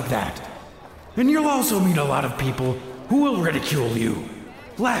 Stuff like that. And you'll also meet a lot of people who will ridicule you,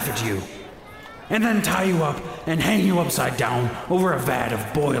 laugh at you, and then tie you up and hang you upside down over a vat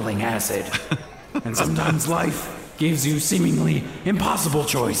of boiling acid. And sometimes life gives you seemingly impossible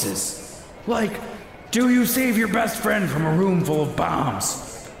choices. Like, do you save your best friend from a room full of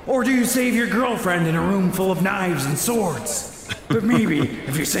bombs? Or do you save your girlfriend in a room full of knives and swords? But maybe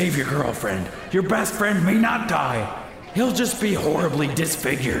if you save your girlfriend, your best friend may not die. He'll just be horribly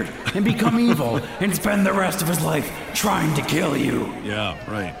disfigured and become evil and spend the rest of his life trying to kill you. Yeah,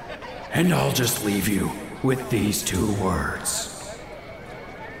 right. And I'll just leave you with these 2 words.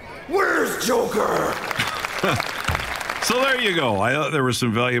 Where's Joker? So there you go. I thought there were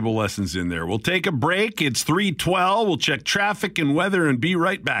some valuable lessons in there. We'll take a break. It's 3:12. We'll check traffic and weather and be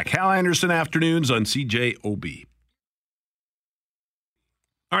right back. Hal Anderson Afternoons on CJOB.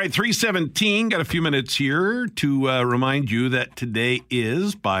 All right, 3:17. Got a few minutes here to remind you that today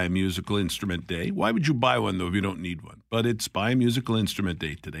is Buy a Musical Instrument Day. Why would you buy one, though, if you don't need one? But it's Buy a Musical Instrument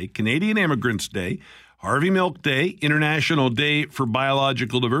Day today. Canadian Immigrants Day, Harvey Milk Day, International Day for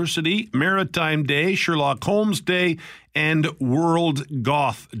Biological Diversity, Maritime Day, Sherlock Holmes Day, and World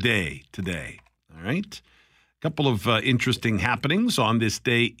Goth Day today. All right? A couple of interesting happenings on this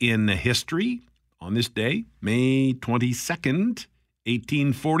day in history. On this day, May 22nd,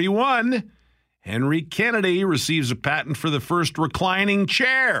 1841, Henry Kennedy receives a patent for the first reclining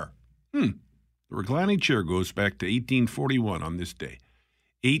chair. The reclining chair goes back to 1841 on this day.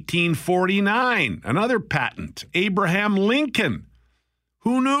 1849, another patent. Abraham Lincoln,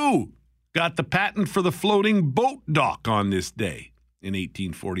 who knew, got the patent for the floating boat dock on this day in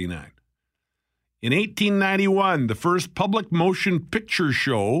 1849. In 1891, the first public motion picture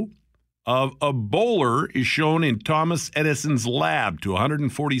show of a bowler is shown in Thomas Edison's lab to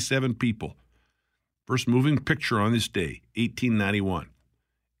 147 people. First moving picture on this day, 1891.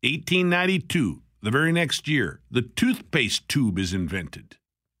 1892, the very next year, the toothpaste tube is invented.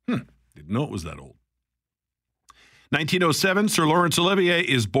 Didn't know it was that old. 1907, Sir Laurence Olivier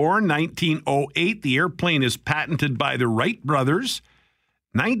is born. 1908, the airplane is patented by the Wright brothers.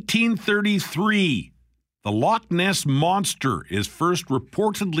 1933, the Loch Ness Monster is first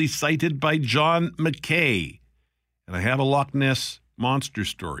reportedly sighted by John Mackay. And I have a Loch Ness Monster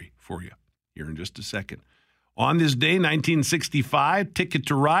story for you here in just a second. On this day, 1965, Ticket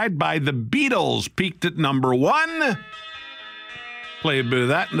to Ride by the Beatles peaked at number 1. Play a bit of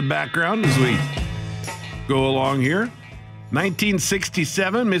that in the background as we go along here.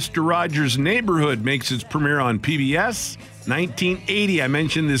 1967, Mr. Rogers' Neighborhood makes its premiere on PBS. 1980, I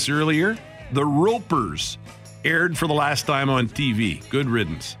mentioned this earlier, The Ropers aired for the last time on TV. Good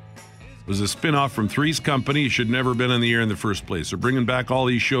riddance. It was a spinoff from Three's Company. It should never have been on the air in the first place. They're bringing back all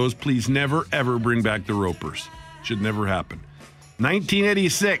these shows. Please never, ever bring back The Ropers. Should never happen.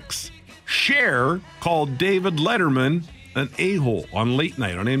 1986, Cher called David Letterman an a-hole on Late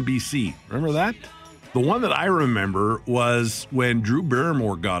Night on NBC. Remember that? The one that I remember was when Drew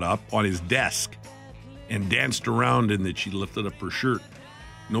Barrymore got up on his desk and danced around and that she lifted up her shirt.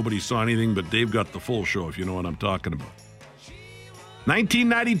 Nobody saw anything, but Dave got the full show, if you know what I'm talking about.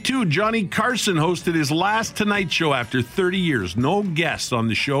 1992, Johnny Carson hosted his last Tonight Show after 30 years. No guests on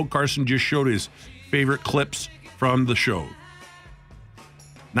the show. Carson just showed his favorite clips from the show.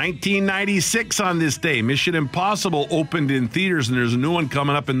 1996 on this day, Mission Impossible opened in theaters, and there's a new one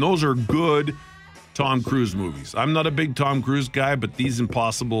coming up, and those are good Tom Cruise movies. I'm not a big Tom Cruise guy, but these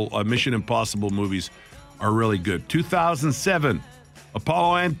Mission Impossible movies are really good. 2007,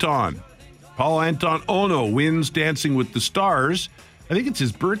 Apollo Anton Ono wins Dancing with the Stars. I think it's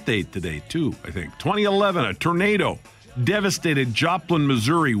his birthday today, too, 2011, a tornado devastated Joplin,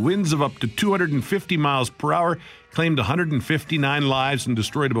 Missouri. Winds of up to 250 miles per hour claimed 159 lives and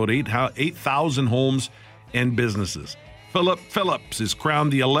destroyed about 8,000 homes and businesses. Philip Phillips is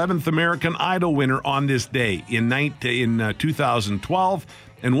crowned the 11th American Idol winner on this day in 2012.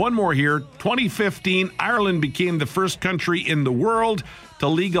 And one more here, 2015, Ireland became the first country in the world to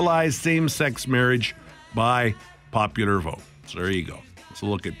legalize same-sex marriage by popular vote. So there you go. Let's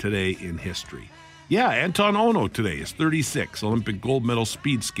look at today in history. Yeah, Anton Ono today is 36, Olympic gold medal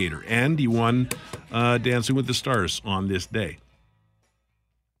speed skater, and he won Dancing with the Stars on this day.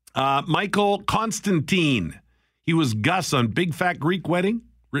 Michael Constantine, he was Gus on Big Fat Greek Wedding,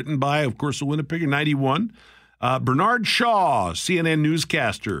 written by, of course, a Winnipegger, 91. Bernard Shaw, CNN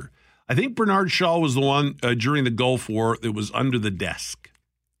newscaster. I think Bernard Shaw was the one during the Gulf War that was under the desk,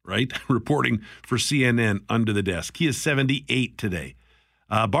 right? Reporting for CNN under the desk. He is 78 today.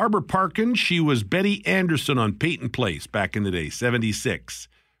 Barbara Parkin, she was Betty Anderson on Peyton Place back in the day, 76.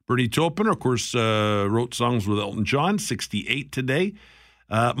 Bernie Taupin, of course, wrote songs with Elton John, 68 today.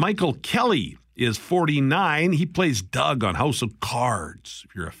 Michael Kelly is 49. He plays Doug on House of Cards.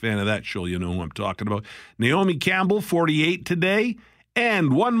 If you're a fan of that show, you know who I'm talking about. Naomi Campbell, 48 today.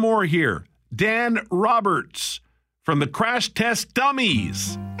 And one more here, Dan Roberts from the Crash Test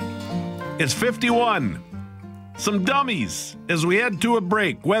Dummies. It's 51. Some dummies as we head to a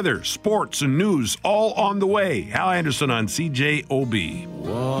break. Weather, sports, and news all on the way. Hal Anderson on CJOB.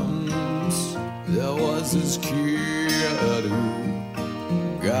 Once there was this kid who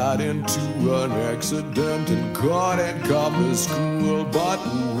got into an accident and couldn't come to school. But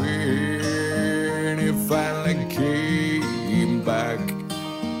when he finally came back,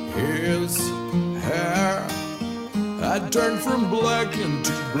 his hair had turned from black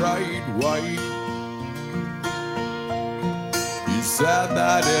into bright white. He said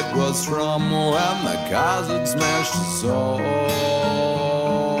that it was from when the cars had smashed his soul.